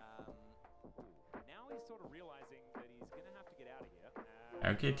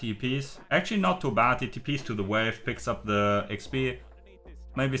 Okay, TPs. Actually not too bad. He TPs to the wave, picks up the XP.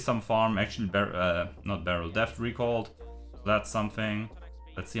 Maybe some farm. Actually, not BeryL, Deft recalled. So that's something.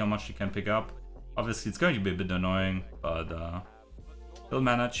 Let's see how much he can pick up. Obviously, it's going to be a bit annoying, but he'll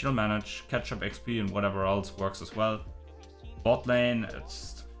manage. Catch up XP and whatever else works as well. Bot lane,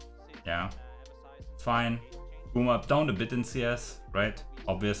 it's, yeah, it's fine. Boom up down a bit in CS, right?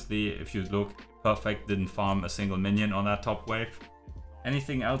 Obviously, if you look, Perfect didn't farm a single minion on that top wave.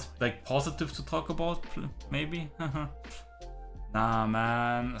 Anything else like positive to talk about? Maybe? Nah,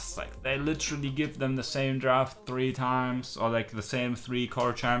 man. It's like they literally give them the same draft 3 times, or like the same 3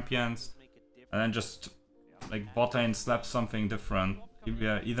 core champions, and then just like bot lane slaps something different.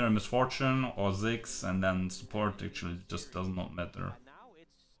 Either a Misfortune or Ziggs, and then support actually just does not matter.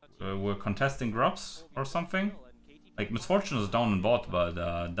 So we're contesting grubs or something? Like Misfortune is down in bot, but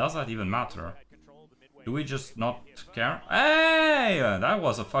does that even matter? Do we just not care? Hey! That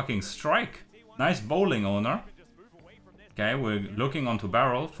was a fucking strike! Nice bowling, owner. Okay, we're looking onto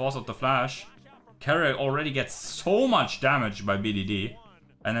BeryL, force out the flash. Keria already gets so much damage by BDD,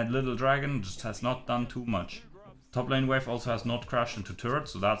 and that little dragon just has not done too much. Top lane wave also has not crashed into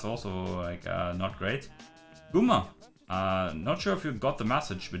turrets, so that's also like not great. Guma, not sure if you got the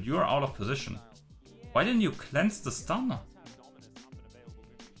message, but you are out of position. Why didn't you cleanse the stun?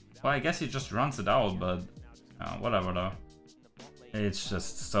 Well, I guess he just runs it out, but whatever though. It's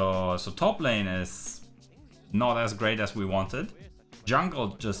just so top lane is not as great as we wanted. Jungle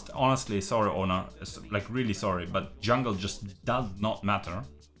just, honestly, sorry owner, like really sorry, but jungle just does not matter.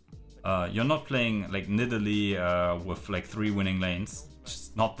 You're not playing like Nidalee with like 3 winning lanes.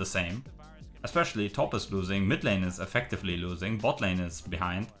 It's not the same. Especially top is losing, mid lane is effectively losing, bot lane is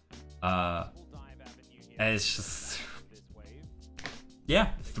behind. It's just, yeah,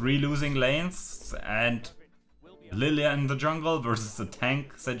 3 losing lanes and Lilia in the jungle versus the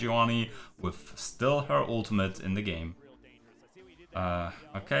tank Sejuani with still her ultimate in the game.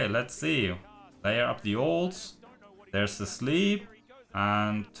 Okay, let's see. Layer up the ults. There's the sleep,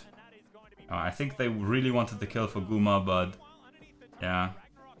 and I think they really wanted the kill for Guma, but yeah.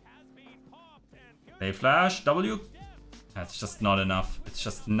 They flash, W. That's just not enough. It's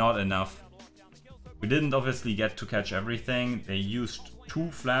just not enough. We didn't obviously get to catch everything. They used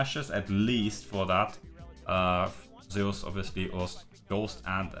 2 flashes at least for that. Zeus obviously was Ghost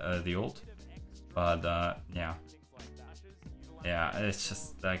and the ult. But yeah. Yeah, it's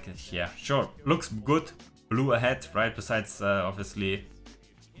just like, yeah, sure. Looks good. Blue ahead, right? Besides obviously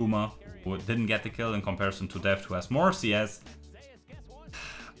Guma, who didn't get the kill in comparison to Deft, who has more CS.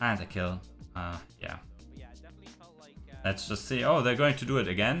 And a kill. Yeah. Let's just see. Oh, they're going to do it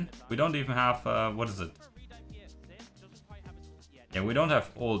again. We don't even have, what is it? Yeah, we don't have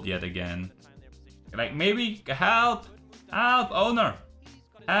ult yet again. Like, maybe, help! Help, owner!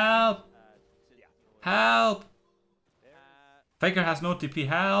 Help! Help! Faker has no TP,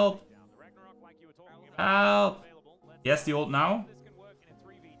 help! Help! Yes, the ult now.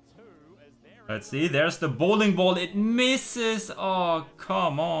 Let's see, there's the bowling ball, it misses! Oh,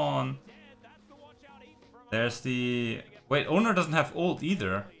 come on! There's the... Wait, owner doesn't have ult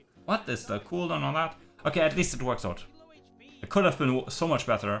either. What is the cooldown on that? Okay, at least it works out. It could have been so much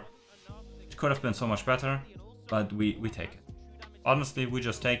better. It could have been so much better, but we take it. Honestly, we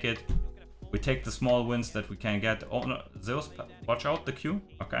just take it. We take the small wins that we can get. Oh no, Zeus, watch out the Q.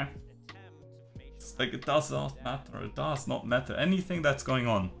 Okay. It's like it does not matter. It does not matter. Anything that's going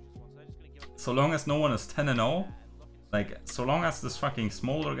on. So long as no one is 10-0, like so long as this fucking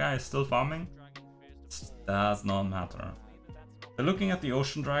Smolder guy is still farming, it does not matter. We're looking at the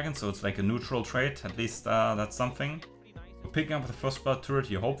Ocean Dragon, so it's like a neutral trade. At least that's something. We're picking up the first blood turret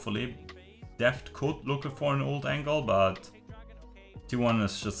here, hopefully. Deft could look for an old angle, but T1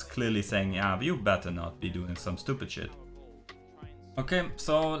 is just clearly saying, yeah, you better not be doing some stupid shit. Okay,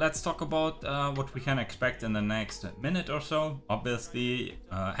 so let's talk about what we can expect in the next minute or so. Obviously,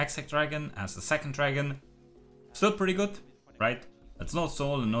 Hextech Dragon as the second dragon, still pretty good, right? It's no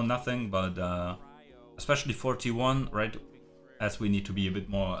soul and no nothing, but especially for T1, right? As we need to be a bit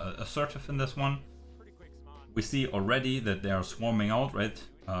more assertive in this one. We see already that they are swarming out, right?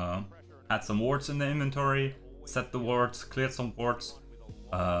 Had some wards in the inventory, set the wards, cleared some wards.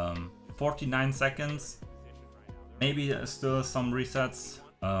 49 seconds. Maybe still some resets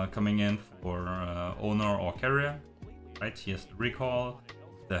coming in for Owner or Keria. Right, here's the recall,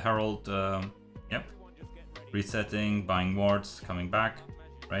 the Herald, yep. Resetting, buying wards, coming back,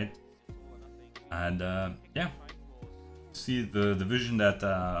 right? And yeah. See the vision that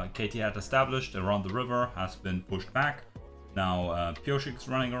KT had established around the river has been pushed back. Now Pioshik's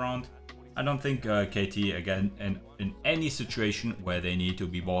running around. I don't think KT, again, in any situation where they need to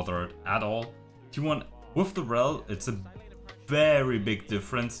be bothered at all. T1 with the BeryL, it's a very big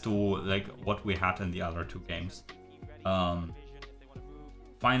difference to like what we had in the other two games.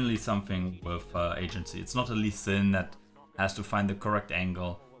 Finally something with agency. It's not a Lee Sin that has to find the correct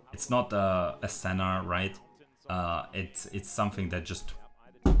angle. It's not a Senna, right? It's something that just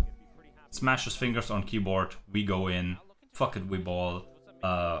smashes fingers on keyboard. We go in, fuck it, we ball.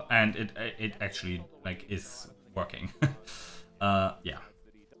 And it actually like is working. Yeah,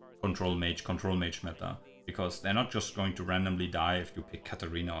 control mage meta, because they're not just going to randomly die if you pick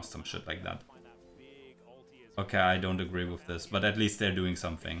Katarina or some shit like that. Okay, I don't agree with this, but at least they're doing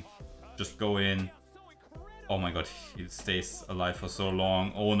something. Just go in. Oh my god, he stays alive for so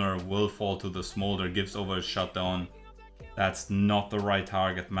long. Owner will fall to the Smolder, gives over a shutdown. That's not the right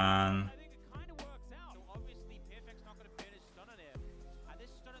target, man.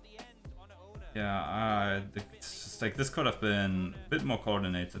 Yeah, it's just like this could have been a bit more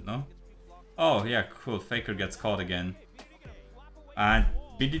coordinated, no? Oh yeah, cool. Faker gets caught again, and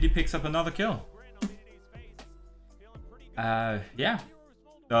BDD picks up another kill. Yeah.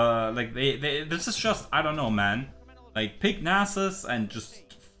 Like this is just, I don't know, man. Like pick Nasus and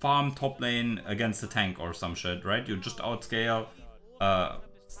just farm top lane against the tank or some shit, right? You just outscale.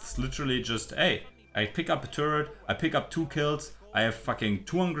 It's literally just, hey, I pick up a turret, I pick up 2 kills, I have fucking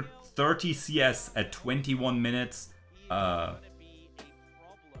 230 CS at 21 minutes. I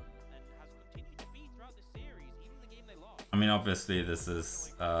mean, obviously this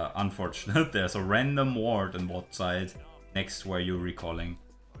is unfortunate. There's a random ward on bot side next where you're recalling.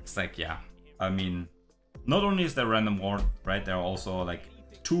 It's like, yeah, I mean, not only is there random ward, right? There are also like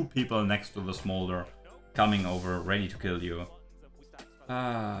 2 people next to the Smolder coming over, ready to kill you.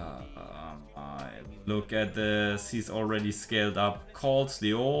 Look at this, he's already scaled up, calls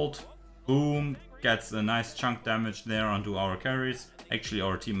the ult, boom, gets a nice chunk damage there onto our carries. Actually,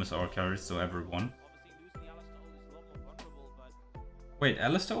 our team is our carries, so everyone. Wait,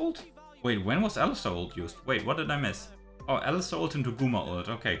 Alistar ult? Wait, when was Alistar ult used? Wait, what did I miss? Oh, Alistar ult into Guma ult.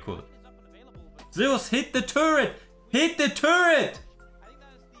 Okay, cool. Zeus, hit the turret! Hit the turret!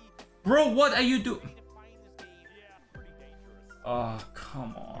 Bro, what are you doing? Oh,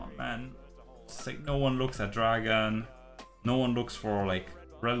 come on, man. It's like no one looks at Dragon. No one looks for like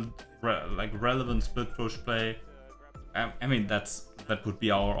relevant split push play. I mean, that would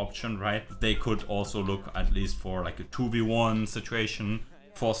be our option, right? They could also look at least for like a 2v1 situation,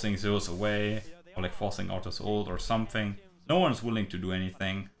 forcing Zeus away, or like forcing out his ult or something. No one's willing to do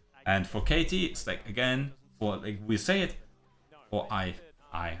anything. And for KT, it's like, again, for like we say it, or I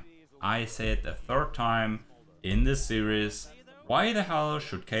say it the 3rd time in this series. Why the hell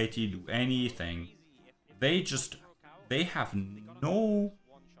should KT do anything? They have no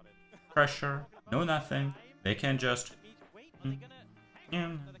pressure, no nothing. They can just yeah,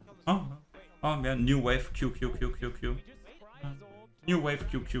 new wave Q. New wave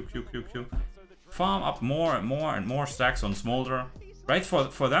Q. Farm up more and more stacks on Smolder. Right,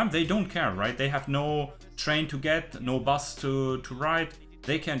 for them, they don't care, right? They have no train to get, no bus to ride.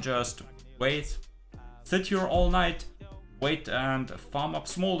 They can just wait, sit here all night, wait and farm up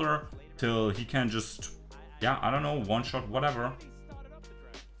Smolder till he can just, yeah, I don't know, one shot, whatever.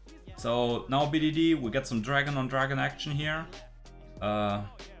 So now BDD, we get some dragon on dragon action here.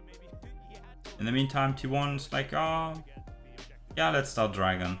 In the meantime, T1's like, oh, yeah, let's start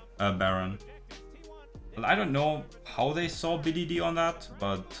dragon, Baron. Well, I don't know how they saw BDD on that,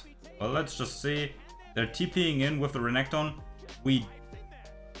 but well, let's just see. They're TPing in with the Renekton. We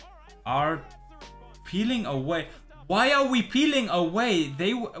are peeling away. Why are we peeling away?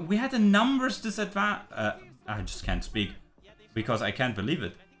 We had a numbers disadvantage. I just can't speak because I can't believe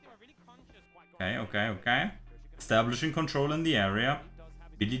it. Okay. Establishing control in the area.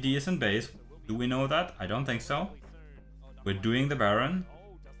 BDD is in base. Do we know that? I don't think so. We're doing the Baron.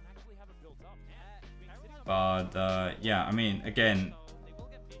 But yeah, I mean, again,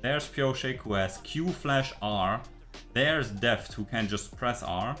 there's Pioshik who has Q flash R. There's Deft who can just press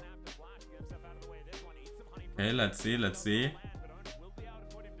R. Okay, let's see.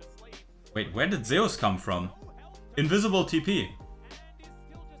 Wait, where did Zeus come from? Invisible TP.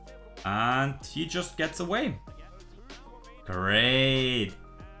 And he just gets away. Great.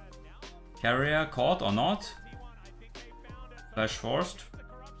 Keria caught or not? Flash forced.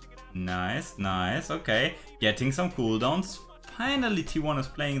 Nice. Okay, getting some cooldowns. Finally, T1 is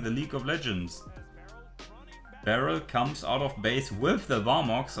playing the League of Legends. BeryL comes out of base with the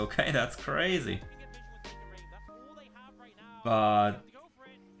Varmox. Okay, that's crazy. But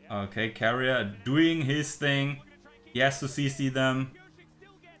okay, Keria doing his thing. He has to CC them.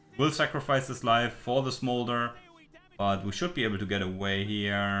 Will sacrifice his life for the Smolder. But we should be able to get away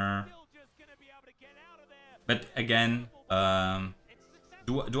here. But again,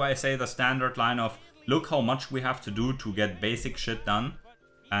 do I say the standard line of look how much we have to do to get basic shit done?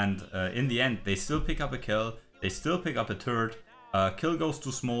 And in the end, they still pick up a kill. They still pick up a turret. Kill goes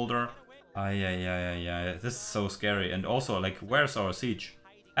to Smolder. Yeah. This is so scary. And also, like, where's our siege?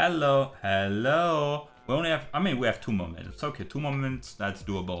 Hello. We only have, I mean, we have 2 more minutes. Okay, 2 more minutes, that's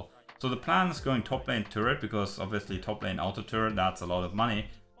doable. So the plan is going top lane turret, because obviously top lane auto turret, that's a lot of money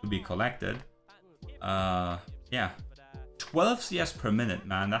to be collected. Yeah. 12 CS per minute,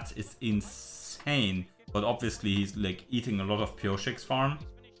 man, that is insane. But obviously he's like eating a lot of Pioshik's farm.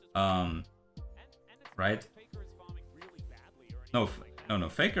 Right? No,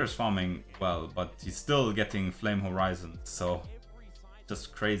 Faker's farming well, but he's still getting Flame Horizon, so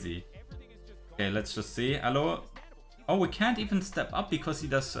just crazy. Okay, let's just see. Hello. Oh, we can't even step up because he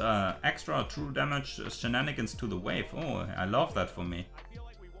does extra true damage shenanigans to the wave. Oh, I love that for me.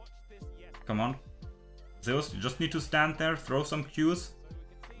 Come on. Zeus, you just need to stand there, throw some Qs,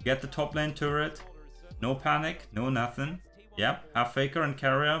 get the top lane turret. No panic, no nothing. Yep, have Faker and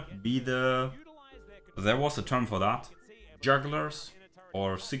Keria be the... There was a term for that. Jugglers,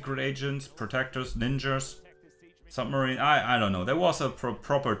 or secret agents, protectors, ninjas, submarine... I don't know. There was a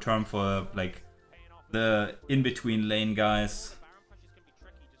proper term for, like, the in-between lane guys.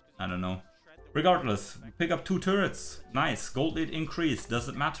 I don't know. Regardless, pick up 2 turrets. Nice. Gold lead increase. Does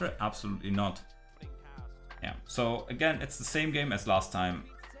it matter? Absolutely not. Yeah, so again, it's the same game as last time.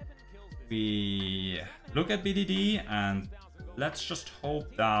 We look at BDD and let's just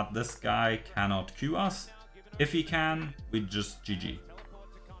hope that this guy cannot Q us. If he can, we just GG.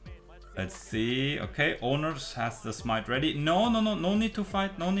 Let's see. Okay, Owners has the smite ready. No need to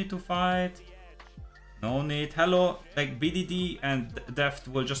fight. No need. Hello, like BDD and Deft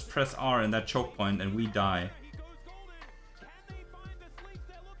will just press R in that choke point and we die.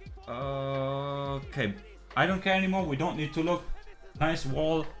 Okay, I don't care anymore. We don't need to look. Nice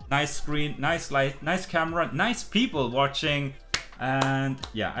wall, nice screen, nice light, nice camera, nice people watching. And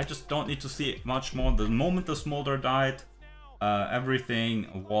yeah, I just don't need to see much more. The moment the Smolder died,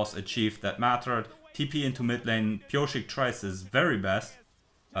 everything was achieved that mattered. TP into mid lane. Pioshik tries his very best.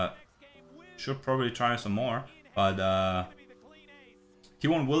 Should probably try some more. But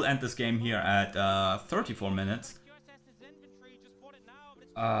T1 will end this game here at 34 minutes.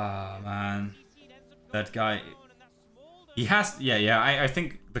 Man. That guy... He has... Yeah, I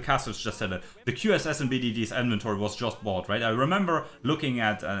think the casters just said it. The QSS in BDD's inventory was just bought, right? I remember looking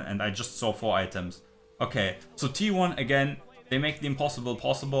at... and I just saw 4 items. Okay, so T1, again, they make the impossible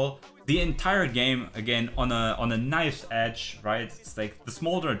possible. The entire game, again, on a knife's edge, right? It's like the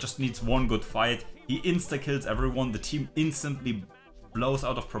Smolder just needs one good fight. He insta-kills everyone. The team instantly blows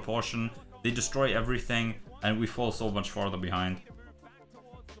out of proportion. They destroy everything, and we fall so much farther behind.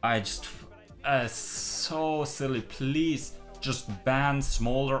 I just... so silly. Please just ban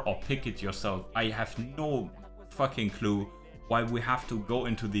Smolder or pick it yourself. I have no fucking clue why we have to go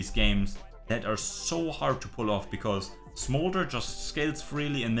into these games that are so hard to pull off, because Smolder just scales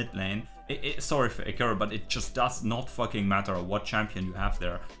freely in mid lane. Sorry for Keria, but it just does not fucking matter what champion you have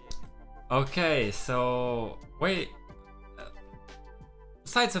there. Okay, so wait.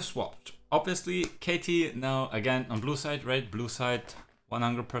 Sides have swapped. Obviously, KT now again on blue side, right? Blue side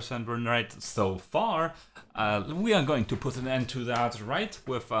 100% win rate so far. We are going to put an end to that, right?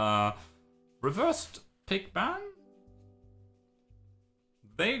 With reversed pick ban.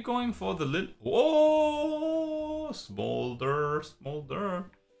 They're going for the little. Whoa! Smolder, Smolder.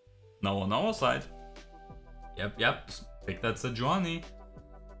 Now on our side. Yep. Pick that Sejuani.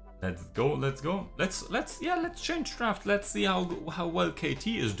 Let's go. Let's change draft. Let's see how well KT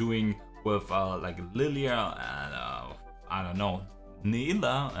is doing with like Lilia and I don't know,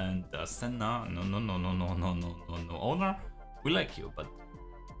 Neela and Senna. No, owner. We like you, but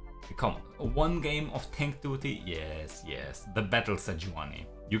come on. One game of tank duty. Yes. The battle Sejuani.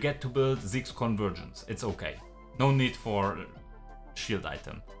 You get to build Ziggs convergence. It's okay. No need for shield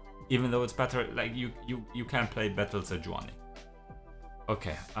item. Even though it's better, like you can play battle Sejuani.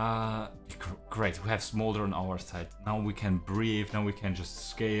 Okay, great, we have Smolder on our side. Now we can breathe, now we can just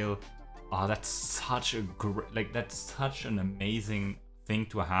scale. That's such a that's such an amazing thing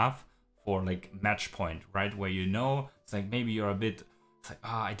to have for like match point, right? Where you know, it's like maybe you're a bit, it's like,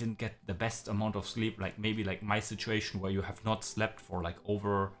 I didn't get the best amount of sleep. Like maybe like my situation where you have not slept for like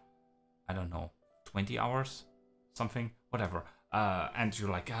over, I don't know, 20 hours, something, whatever. And you're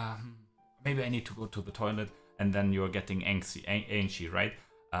like, maybe I need to go to the toilet. And then you're getting anxious, right?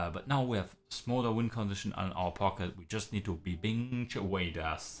 But now we have Smolder win condition on our pocket. We just need to be bing. Wait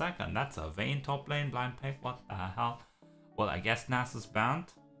a second, that's a Vayne top lane blind pick. What the hell? Well, I guess Nas is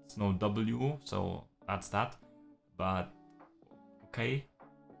banned. It's no W, so that's that. But okay,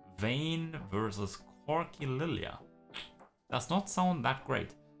 Vayne versus Corki Lilia. Does not sound that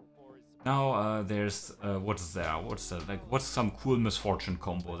great. Now there's what's some cool misfortune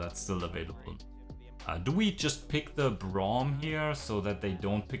combo that's still available? Do we just pick the Braum here so that they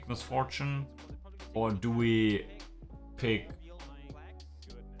don't pick Misfortune? Or do we pick...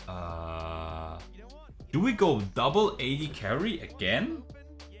 do we go double AD carry again?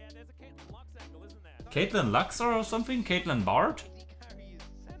 Caitlyn Luxor or something? Caitlyn Bard?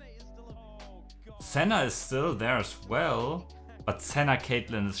 Senna is still there as well. But Senna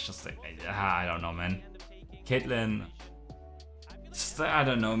Caitlyn is just like... I don't know, man. Caitlyn... I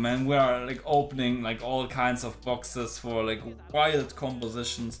don't know, man. We are like opening like all kinds of boxes for like wild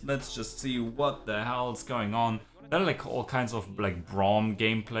compositions. Let's just see what the hell is going on. There are like all kinds of like Braum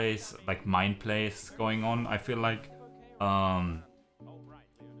gameplays, like mind plays going on. I feel like,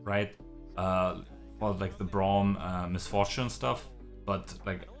 right? Well, like the Braum misfortune stuff. But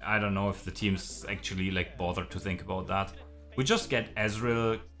like I don't know if the teams actually like bother to think about that. We just get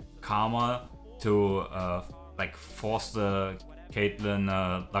Ezreal, Karma to like force the Caitlyn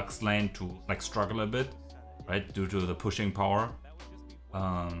Lux lane to like struggle a bit, right, due to the pushing power.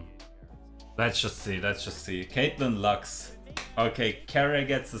 Let's just see. Caitlyn Lux. Okay, Keria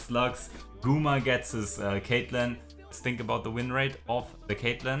gets his Lux, Guma gets his Caitlyn. Let's think about the win rate of the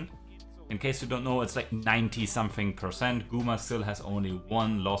Caitlyn. In case you don't know, it's like 90-something%. Guma still has only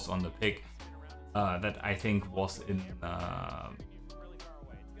one loss on the pick. That I think was in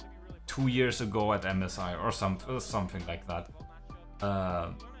 2 years ago at MSI or something like that.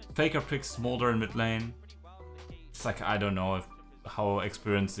 Faker picks Smolder in mid lane. It's like, I don't know how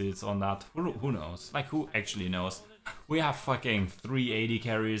experienced he is on that. Who knows? Like, who actually knows? We have fucking 3 AD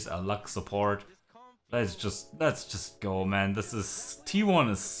carries, a Lux support. Let's just go, man. This is...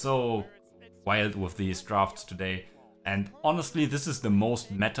 T1 is so wild with these drafts today. And honestly, this is the most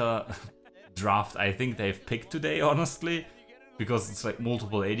meta draft I think they've picked today, honestly. Because it's like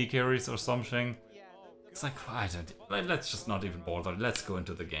multiple AD carries or something. It's like, I don't... Let's just not even bother. Let's go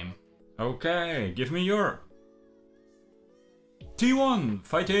into the game. Okay, give me your... T1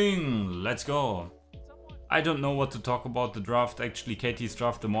 fighting! Let's go. I don't know what to talk about the draft. Actually, KT's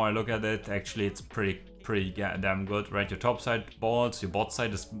draft, the more I look at it, actually it's pretty damn good, right? Your top side balls, your bot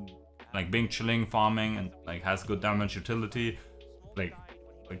side is like being chilling, farming, and like has good damage utility. Like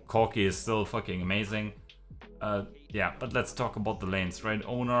Corki is still fucking amazing. Yeah, but let's talk about the lanes, right?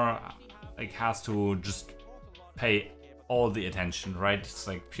 Owner like has to just pay all the attention, right? It's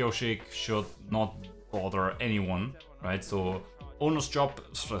like Pioshik should not bother anyone, right? So owner's job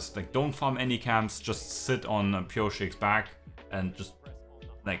is just like don't farm any camps, just sit on Pioshik's back and just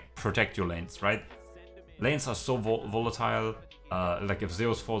like protect your lanes, right? Lanes are so volatile. Like if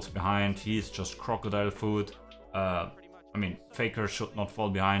Zeus falls behind, he's just crocodile food. I mean, Faker should not fall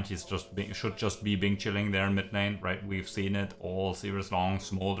behind. He's should just be Bing chilling there in mid lane, right? We've seen it all series long.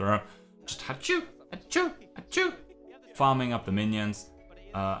 Smolder, just achoo, achoo, achoo, farming up the minions.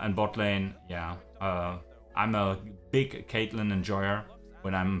 And bot lane, yeah. I'm a big Caitlyn enjoyer.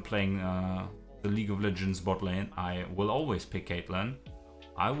 when I'm playing the League of Legends bot lane, I will always pick Caitlyn.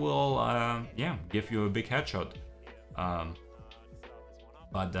 I will, yeah, give you a big headshot.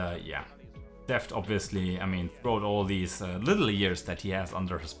 Yeah, Deft obviously, I mean, throughout all these little years that he has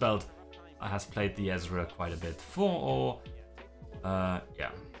under his belt, has played the Ezreal quite a bit. 4-0,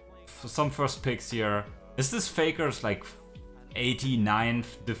 yeah, for some first picks here. Is this Faker's like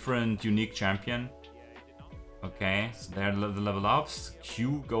 89th different unique champion? Okay, so there are the level ups.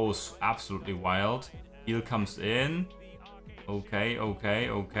 Q goes absolutely wild. Heal comes in. Okay, okay,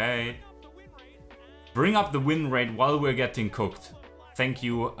 okay. Bring up the win rate while we're getting cooked. Thank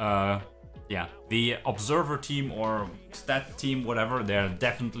you. Yeah, the observer team or stat team, whatever, they're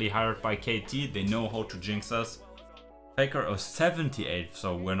definitely hired by KT. They know how to jinx us. Faker is 78th,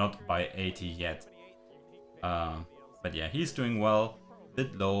 so we're not by 80 yet. But yeah, he's doing well.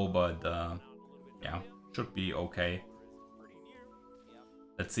 Bit low, but yeah, should be okay.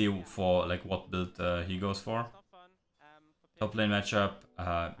 Let's see for like what build he goes for. Top lane matchup,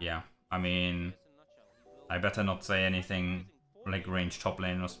 yeah, I mean, I better not say anything like range top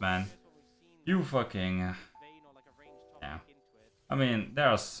laners, man. You fucking, yeah. I mean,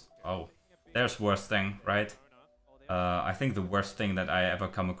 there's worse thing, right? I think the worst thing that I ever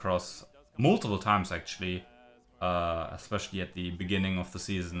come across multiple times actually, especially at the beginning of the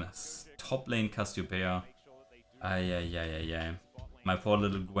season, is top lane Cassiopeia. Yeah. My poor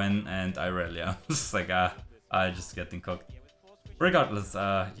little Gwen and Irelia. It's like, I just getting cooked. Regardless,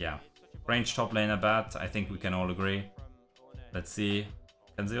 yeah. Range top laner bad, I think we can all agree. Let's see.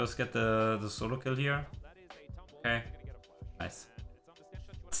 Can Zeus get the solo kill here? Okay. Nice.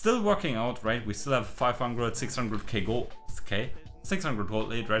 Still working out, right? We still have 500, 600k gold. Okay. 600 gold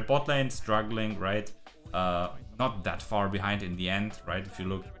lead, right? Bot lane struggling, right? Not that far behind in the end, right? If you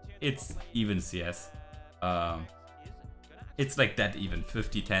look, it's even CS. It's like that even.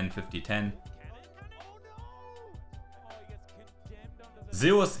 50-10, 50-10.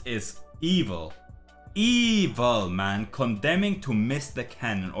 Zeus is evil. Evil, man. Condemning to miss the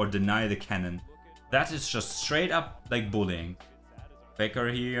cannon or deny the cannon. That is just straight up like bullying. Faker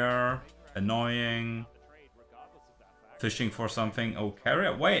here. Annoying. Fishing for something. Oh,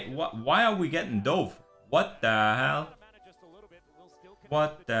 Keria. Wait, why are we getting dove? What the hell?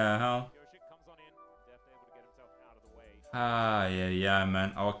 What the hell? Yeah,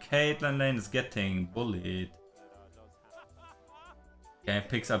 man. Our Caitlyn lane is getting bullied. Okay,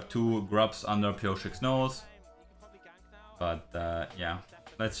 picks up 2 grubs under Pioshik's nose. But, yeah.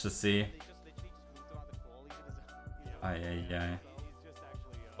 Let's just see. Yeah.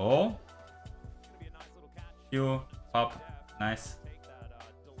 Oh. Q. Pop. Nice.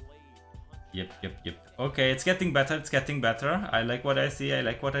 Yep. Okay, it's getting better. It's getting better. I like what I see. I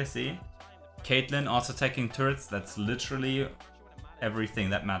like what I see. Caitlyn also attacking turrets. That's literally everything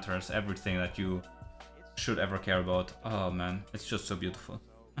that matters. Everything that you should ever care about. Oh man, it's just so beautiful.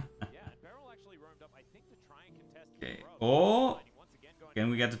 Okay. Oh, can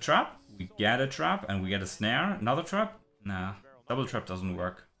we get the trap? We get a trap and we get a snare. Another trap? Nah, double trap doesn't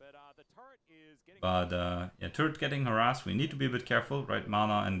work. But yeah, turret getting harassed. We need to be a bit careful, right?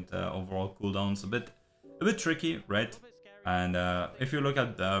 Mana and overall cooldowns a bit tricky, right? And if you look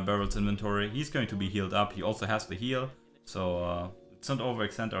at BeryL's inventory, he's going to be healed up. He also has the heal, so let's not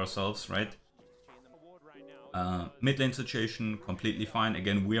overextend ourselves, right? Mid lane situation, completely fine.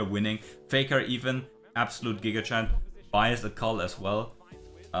 Again, we are winning. Faker even, absolute gigachat. Buys a cull as well.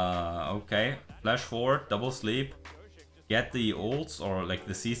 Okay, flash forward, double sleep. Get the ults or like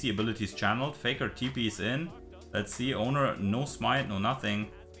the CC abilities channeled. Faker TP's in. Let's see, owner, no smite, no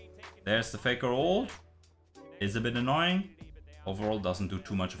nothing. There's the Faker ult. Is a bit annoying. Overall doesn't do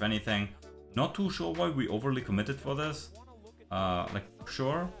too much of anything. Not too sure why we overly committed for this. Like,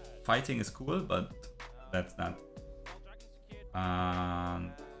 sure, fighting is cool, but that's not.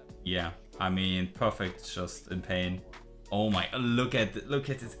 Yeah, I mean, perfect, just in pain. Oh my, look at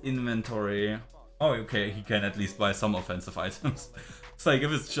his inventory. Oh, okay, he can at least buy some offensive items. It's like,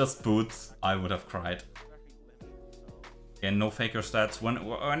 if it's just boots, I would have cried. Again, no Faker stats.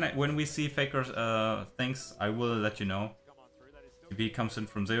 When we see Faker things, I will let you know. If he comes in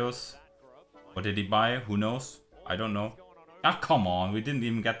from Zeus. What did he buy? Who knows? I don't know. Ah, come on, we didn't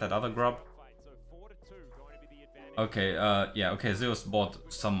even get that other grub. Okay, yeah, okay, Zeus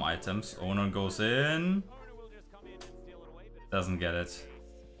bought some items. Owner goes in. Doesn't get it.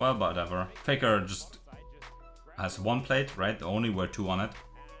 Well, whatever. Faker just has 1 plate, right? There only were 2 on it.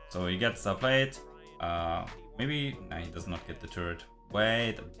 So he gets a plate. Maybe... Nah, he does not get the turret.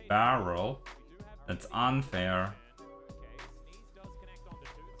 Wait, BeryL? That's unfair.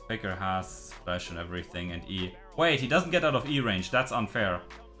 Faker has flash and everything and E. Wait, he doesn't get out of E range. That's unfair.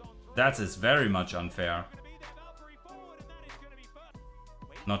 That is very much unfair.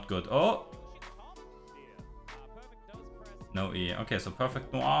 Not good. Oh! No E. Okay, so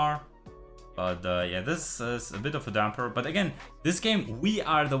perfect no R. But yeah, this is a bit of a damper. But again, this game, we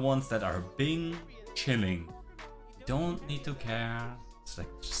are the ones that are being chilling. We don't need to care. It's like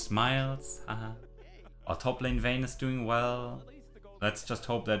smiles. Our top lane Vayne is doing well. Let's just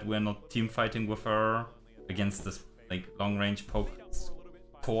hope that we're not team fighting with her against this like long range poke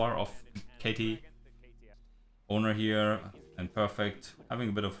core of KT. Owner here and perfect. Having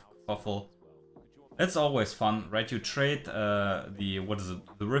a bit of fuffle. It's always fun, right? You trade the, what is it,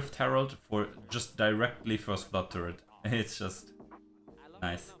 the Rift Herald for just directly first blood turret. It's just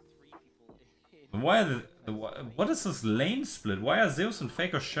nice. Why are what is this lane split? Why are Zeus and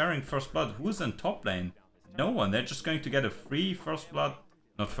Faker sharing first blood? Who's in top lane? No one. They're just going to get a free first blood.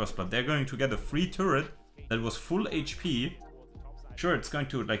 Not first blood. They're going to get a free turret that was full HP. Sure, it's going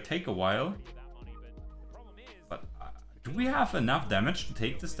to like take a while. But do we have enough damage to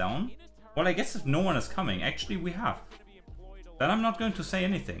take this down? Well, I guess if no one is coming, actually we have. Then I'm not going to say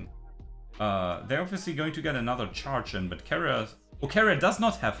anything. They're obviously going to get another charge in, but Keria... Oh, Keria does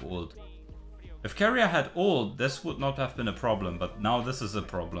not have ult. If Keria had ult, this would not have been a problem, but now this is a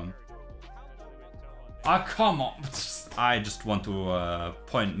problem. Ah, come on! I just want to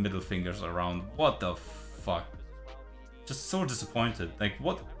point middle fingers around. What the fuck? Just so disappointed. Like,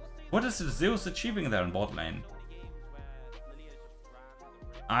 what is Zeus achieving there in bot lane?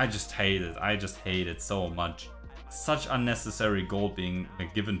 I just hate it. I just hate it so much. Such unnecessary gold being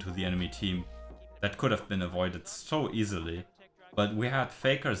given to the enemy team that could have been avoided so easily. But we had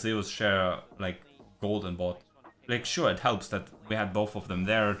Faker, Zeus share like gold and bot. Like sure, it helps that we had both of them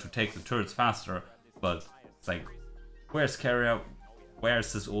there to take the turrets faster. But it's like, where's Keria?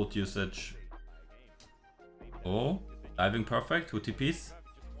 Where's his ult usage? Oh, diving perfect. Who TPs?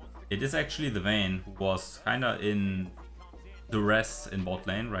 It is actually the Vayne who was kinda in the rest in bot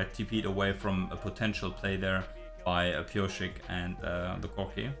lane, right? TP'd away from a potential play there by a Pioshik and the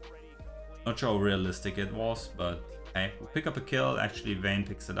Corki. Not sure how realistic it was, but hey, we pick up a kill. Actually, Vayne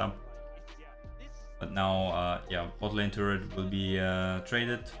picks it up. But now, yeah, bot lane turret will be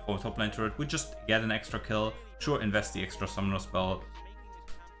traded for top lane turret. We just get an extra kill. Sure, invest the extra summoner spell.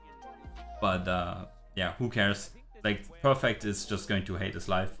 But yeah, who cares? Like, perfect is just going to hate his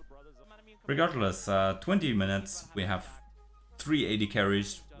life. Regardless, 20 minutes, we have 3 AD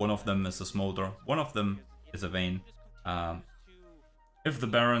carries, one of them is a Smolder, one of them is a Vayne. If the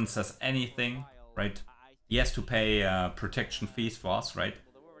Baron says anything, right, he has to pay protection fees for us, right?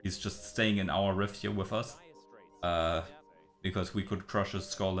 He's just staying in our rift here with us. Because we could crush his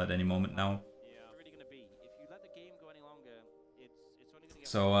skull at any moment now.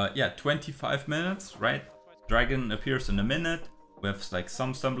 So yeah, 25 minutes, right? Dragon appears in a minute. We have like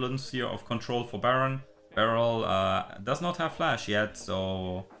some semblance here of control for Baron. BeryL does not have flash yet,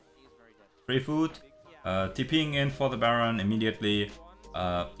 so free food. TPing in for the Baron immediately.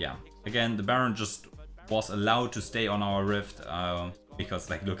 Yeah, again, the Baron just was allowed to stay on our rift because,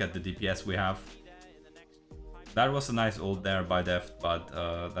 like, look at the DPS we have. That was a nice ult there by Deft, but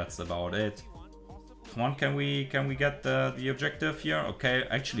that's about it. Come on, can we get the objective here? Okay,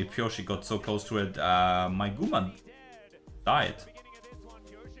 actually, Pioshi got so close to it. My Guma died.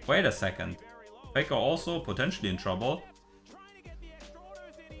 Wait a second. Faker also potentially in trouble.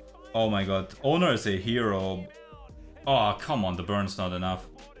 Oh my god, Owner is a hero. Oh, come on, the burn's not enough.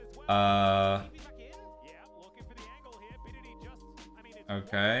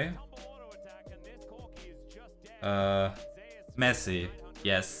 Okay. Messy,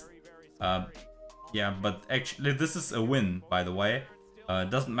 yes. Yeah, but actually this is a win, by the way. It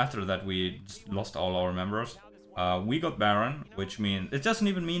doesn't matter that we just lost all our members. We got Baron, which means... It doesn't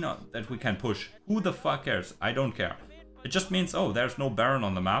even mean that we can push. Who the fuck cares? I don't care. It just means, oh, there's no Baron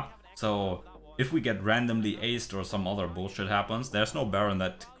on the map. So if we get randomly aced or some other bullshit happens, there's no Baron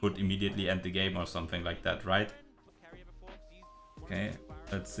that could immediately end the game or something like that, right? Okay,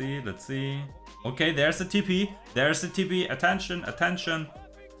 let's see, let's see. Okay, there's a TP. There's a TP. Attention, attention.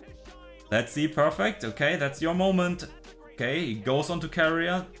 Let's see, perfect. Okay, that's your moment. Okay, he goes on to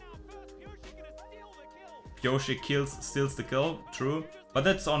Keria. Pioshi steals the kill, true. But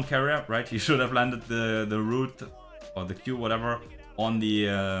that's on Keria, right? He should have landed the root or the Q, whatever, on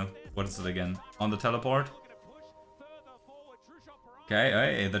the, what is it again? On the teleport. Okay,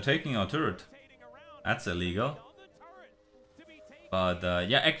 hey, they're taking our turret. That's illegal. But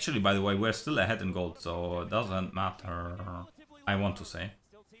yeah, actually, by the way, we're still ahead in gold, so it doesn't matter, I want to say.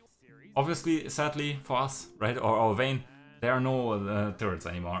 Obviously, sadly for us, right, or our Vayne, There are no turrets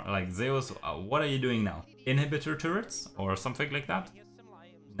anymore. Like, Zeus, what are you doing now? Inhibitor turrets or something like that?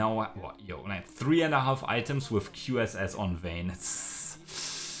 Now, what? Yo, like 3.5 items with QSS on Vayne. It's...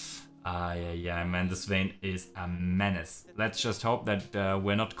 yeah, man, this Vayne is a menace. Let's just hope that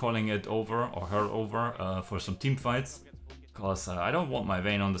we're not calling it over, or her over, for some team fights. Because I don't want my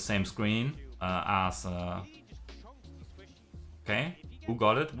Vayne on the same screen as... Okay, who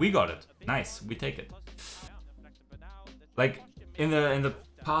got it? We got it. Nice, we take it. Like, in the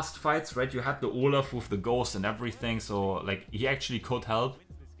past fights, right, you had the Olaf with the ghost and everything, so, like, he actually could help.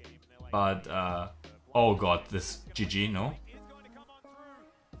 But, oh god, this GG, no?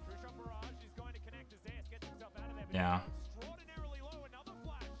 Yeah.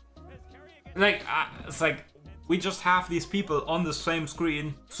 Like, it's like, we just have these people on the same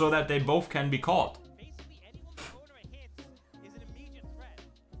screen so that they both can be caught.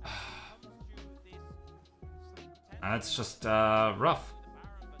 That's just, rough.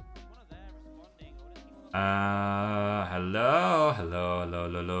 Hello.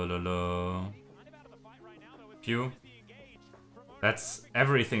 Pew. That's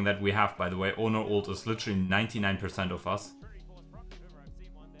everything that we have, by the way. Owner ult is literally 99% of us.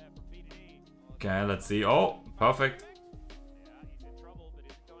 Okay, let's see. Oh, perfect.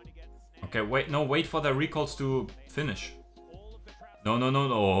 Okay, wait for the recalls to finish. No.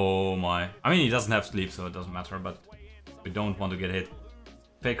 Oh my. I mean, he doesn't have sleep, so it doesn't matter, but we don't want to get hit.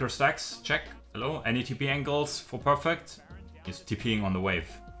 Faker stacks, check. Hello, any TP angles for perfect? He's TPing on the wave.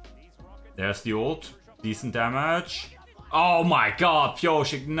 There's the ult. Decent damage. Oh my god,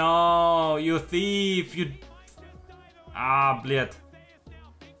 Pyoshik, no, you thief, you... Ah, Bliet.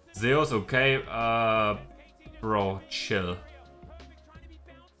 Zeus, okay, bro, chill.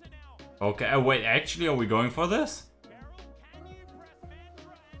 Okay, wait, actually, are we going for this?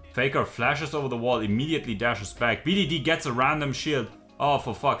 Faker flashes over the wall, immediately dashes back. BDD gets a random shield. Oh,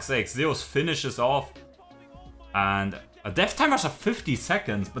 for fuck's sake, Zeus finishes off. And death timers are 50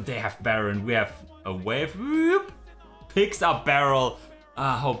 seconds, but they have Baron. We have a wave. Whoop. Picks up BeryL.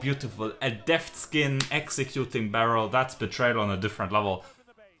 Ah, how beautiful. A deft skin executing BeryL. That's betrayal on a different level.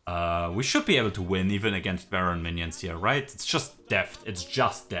 We should be able to win even against Baron minions here, right? It's just deft. It's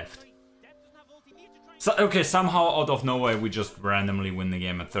just deft. So, okay, somehow out of nowhere we just randomly win the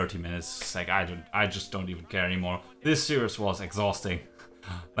game at 30 minutes. It's like, I just don't even care anymore. This series was exhausting.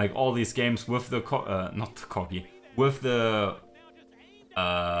 Like all these games with the not the copy, with the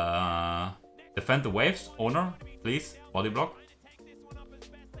defend the waves. Owner, please, body block.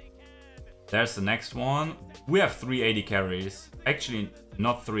 There's the next one. We have 3 AD carries. Actually,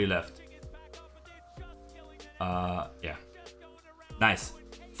 not 3 left. Yeah. Nice.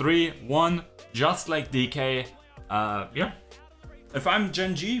 3-1, just like DK. Yeah. If I'm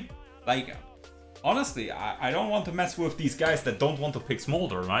Gen G, like, honestly, I don't want to mess with these guys that don't want to pick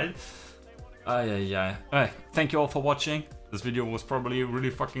Smolder, right? Yeah. Thank you all for watching. This video was probably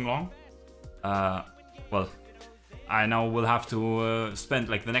really fucking long. Well, I now will have to spend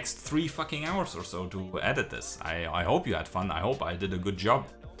like the next 3 fucking hours or so to edit this. I hope you had fun. I hope I did a good job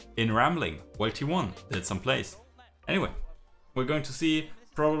in rambling while T1 did some plays. Anyway, we're going to see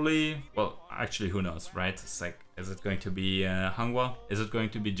probably, well, actually, who knows, right? It's like, is it going to be Hangwa? Is it going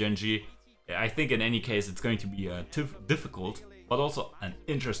to be Gen G? I think in any case, it's going to be difficult, but also an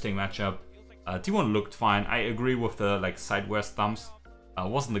interesting matchup. T1 looked fine. I agree with the like sideways thumbs.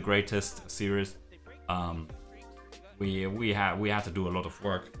 Wasn't the greatest series. We had to do a lot of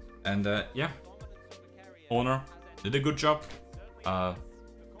work, and yeah, Owner did a good job.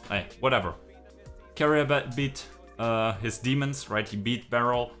 Hey, whatever. Keria beat his demons, right? He beat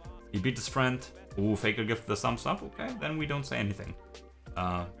BeryL. He beat his friend. Ooh, Faker gives the thumbs up. Okay, then we don't say anything.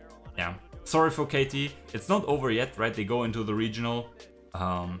 Yeah. Sorry for KT. It's not over yet, right? They go into the regional.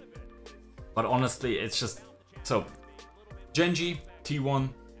 But honestly, it's just... So, Genji, T1,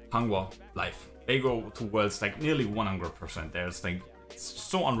 Hangwa, life. They go to Worlds like nearly 100%. There's like... It's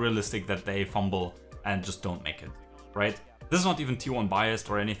so unrealistic that they fumble and just don't make it, right? This is not even T1 biased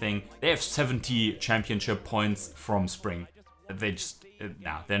or anything. They have 70 championship points from Spring. They just...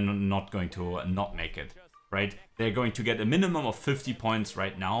 Nah, they're not going to not make it, right? They're going to get a minimum of 50 points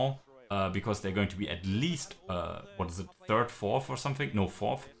right now. Because they're going to be at least, what is it, 3rd, 4th or something? No,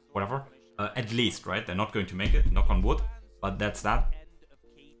 4th, whatever. At least, right? They're not going to make it, knock on wood. But that's that.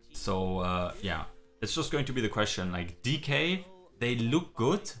 So, yeah. It's just going to be the question, like, DK, they look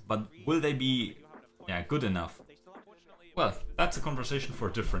good, but will they be, yeah, good enough? Well, that's a conversation for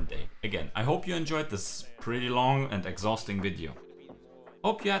a different day. Again, I hope you enjoyed this pretty long and exhausting video.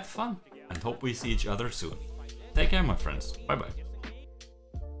 Hope you had fun, and hope we see each other soon. Take care, my friends. Bye-bye.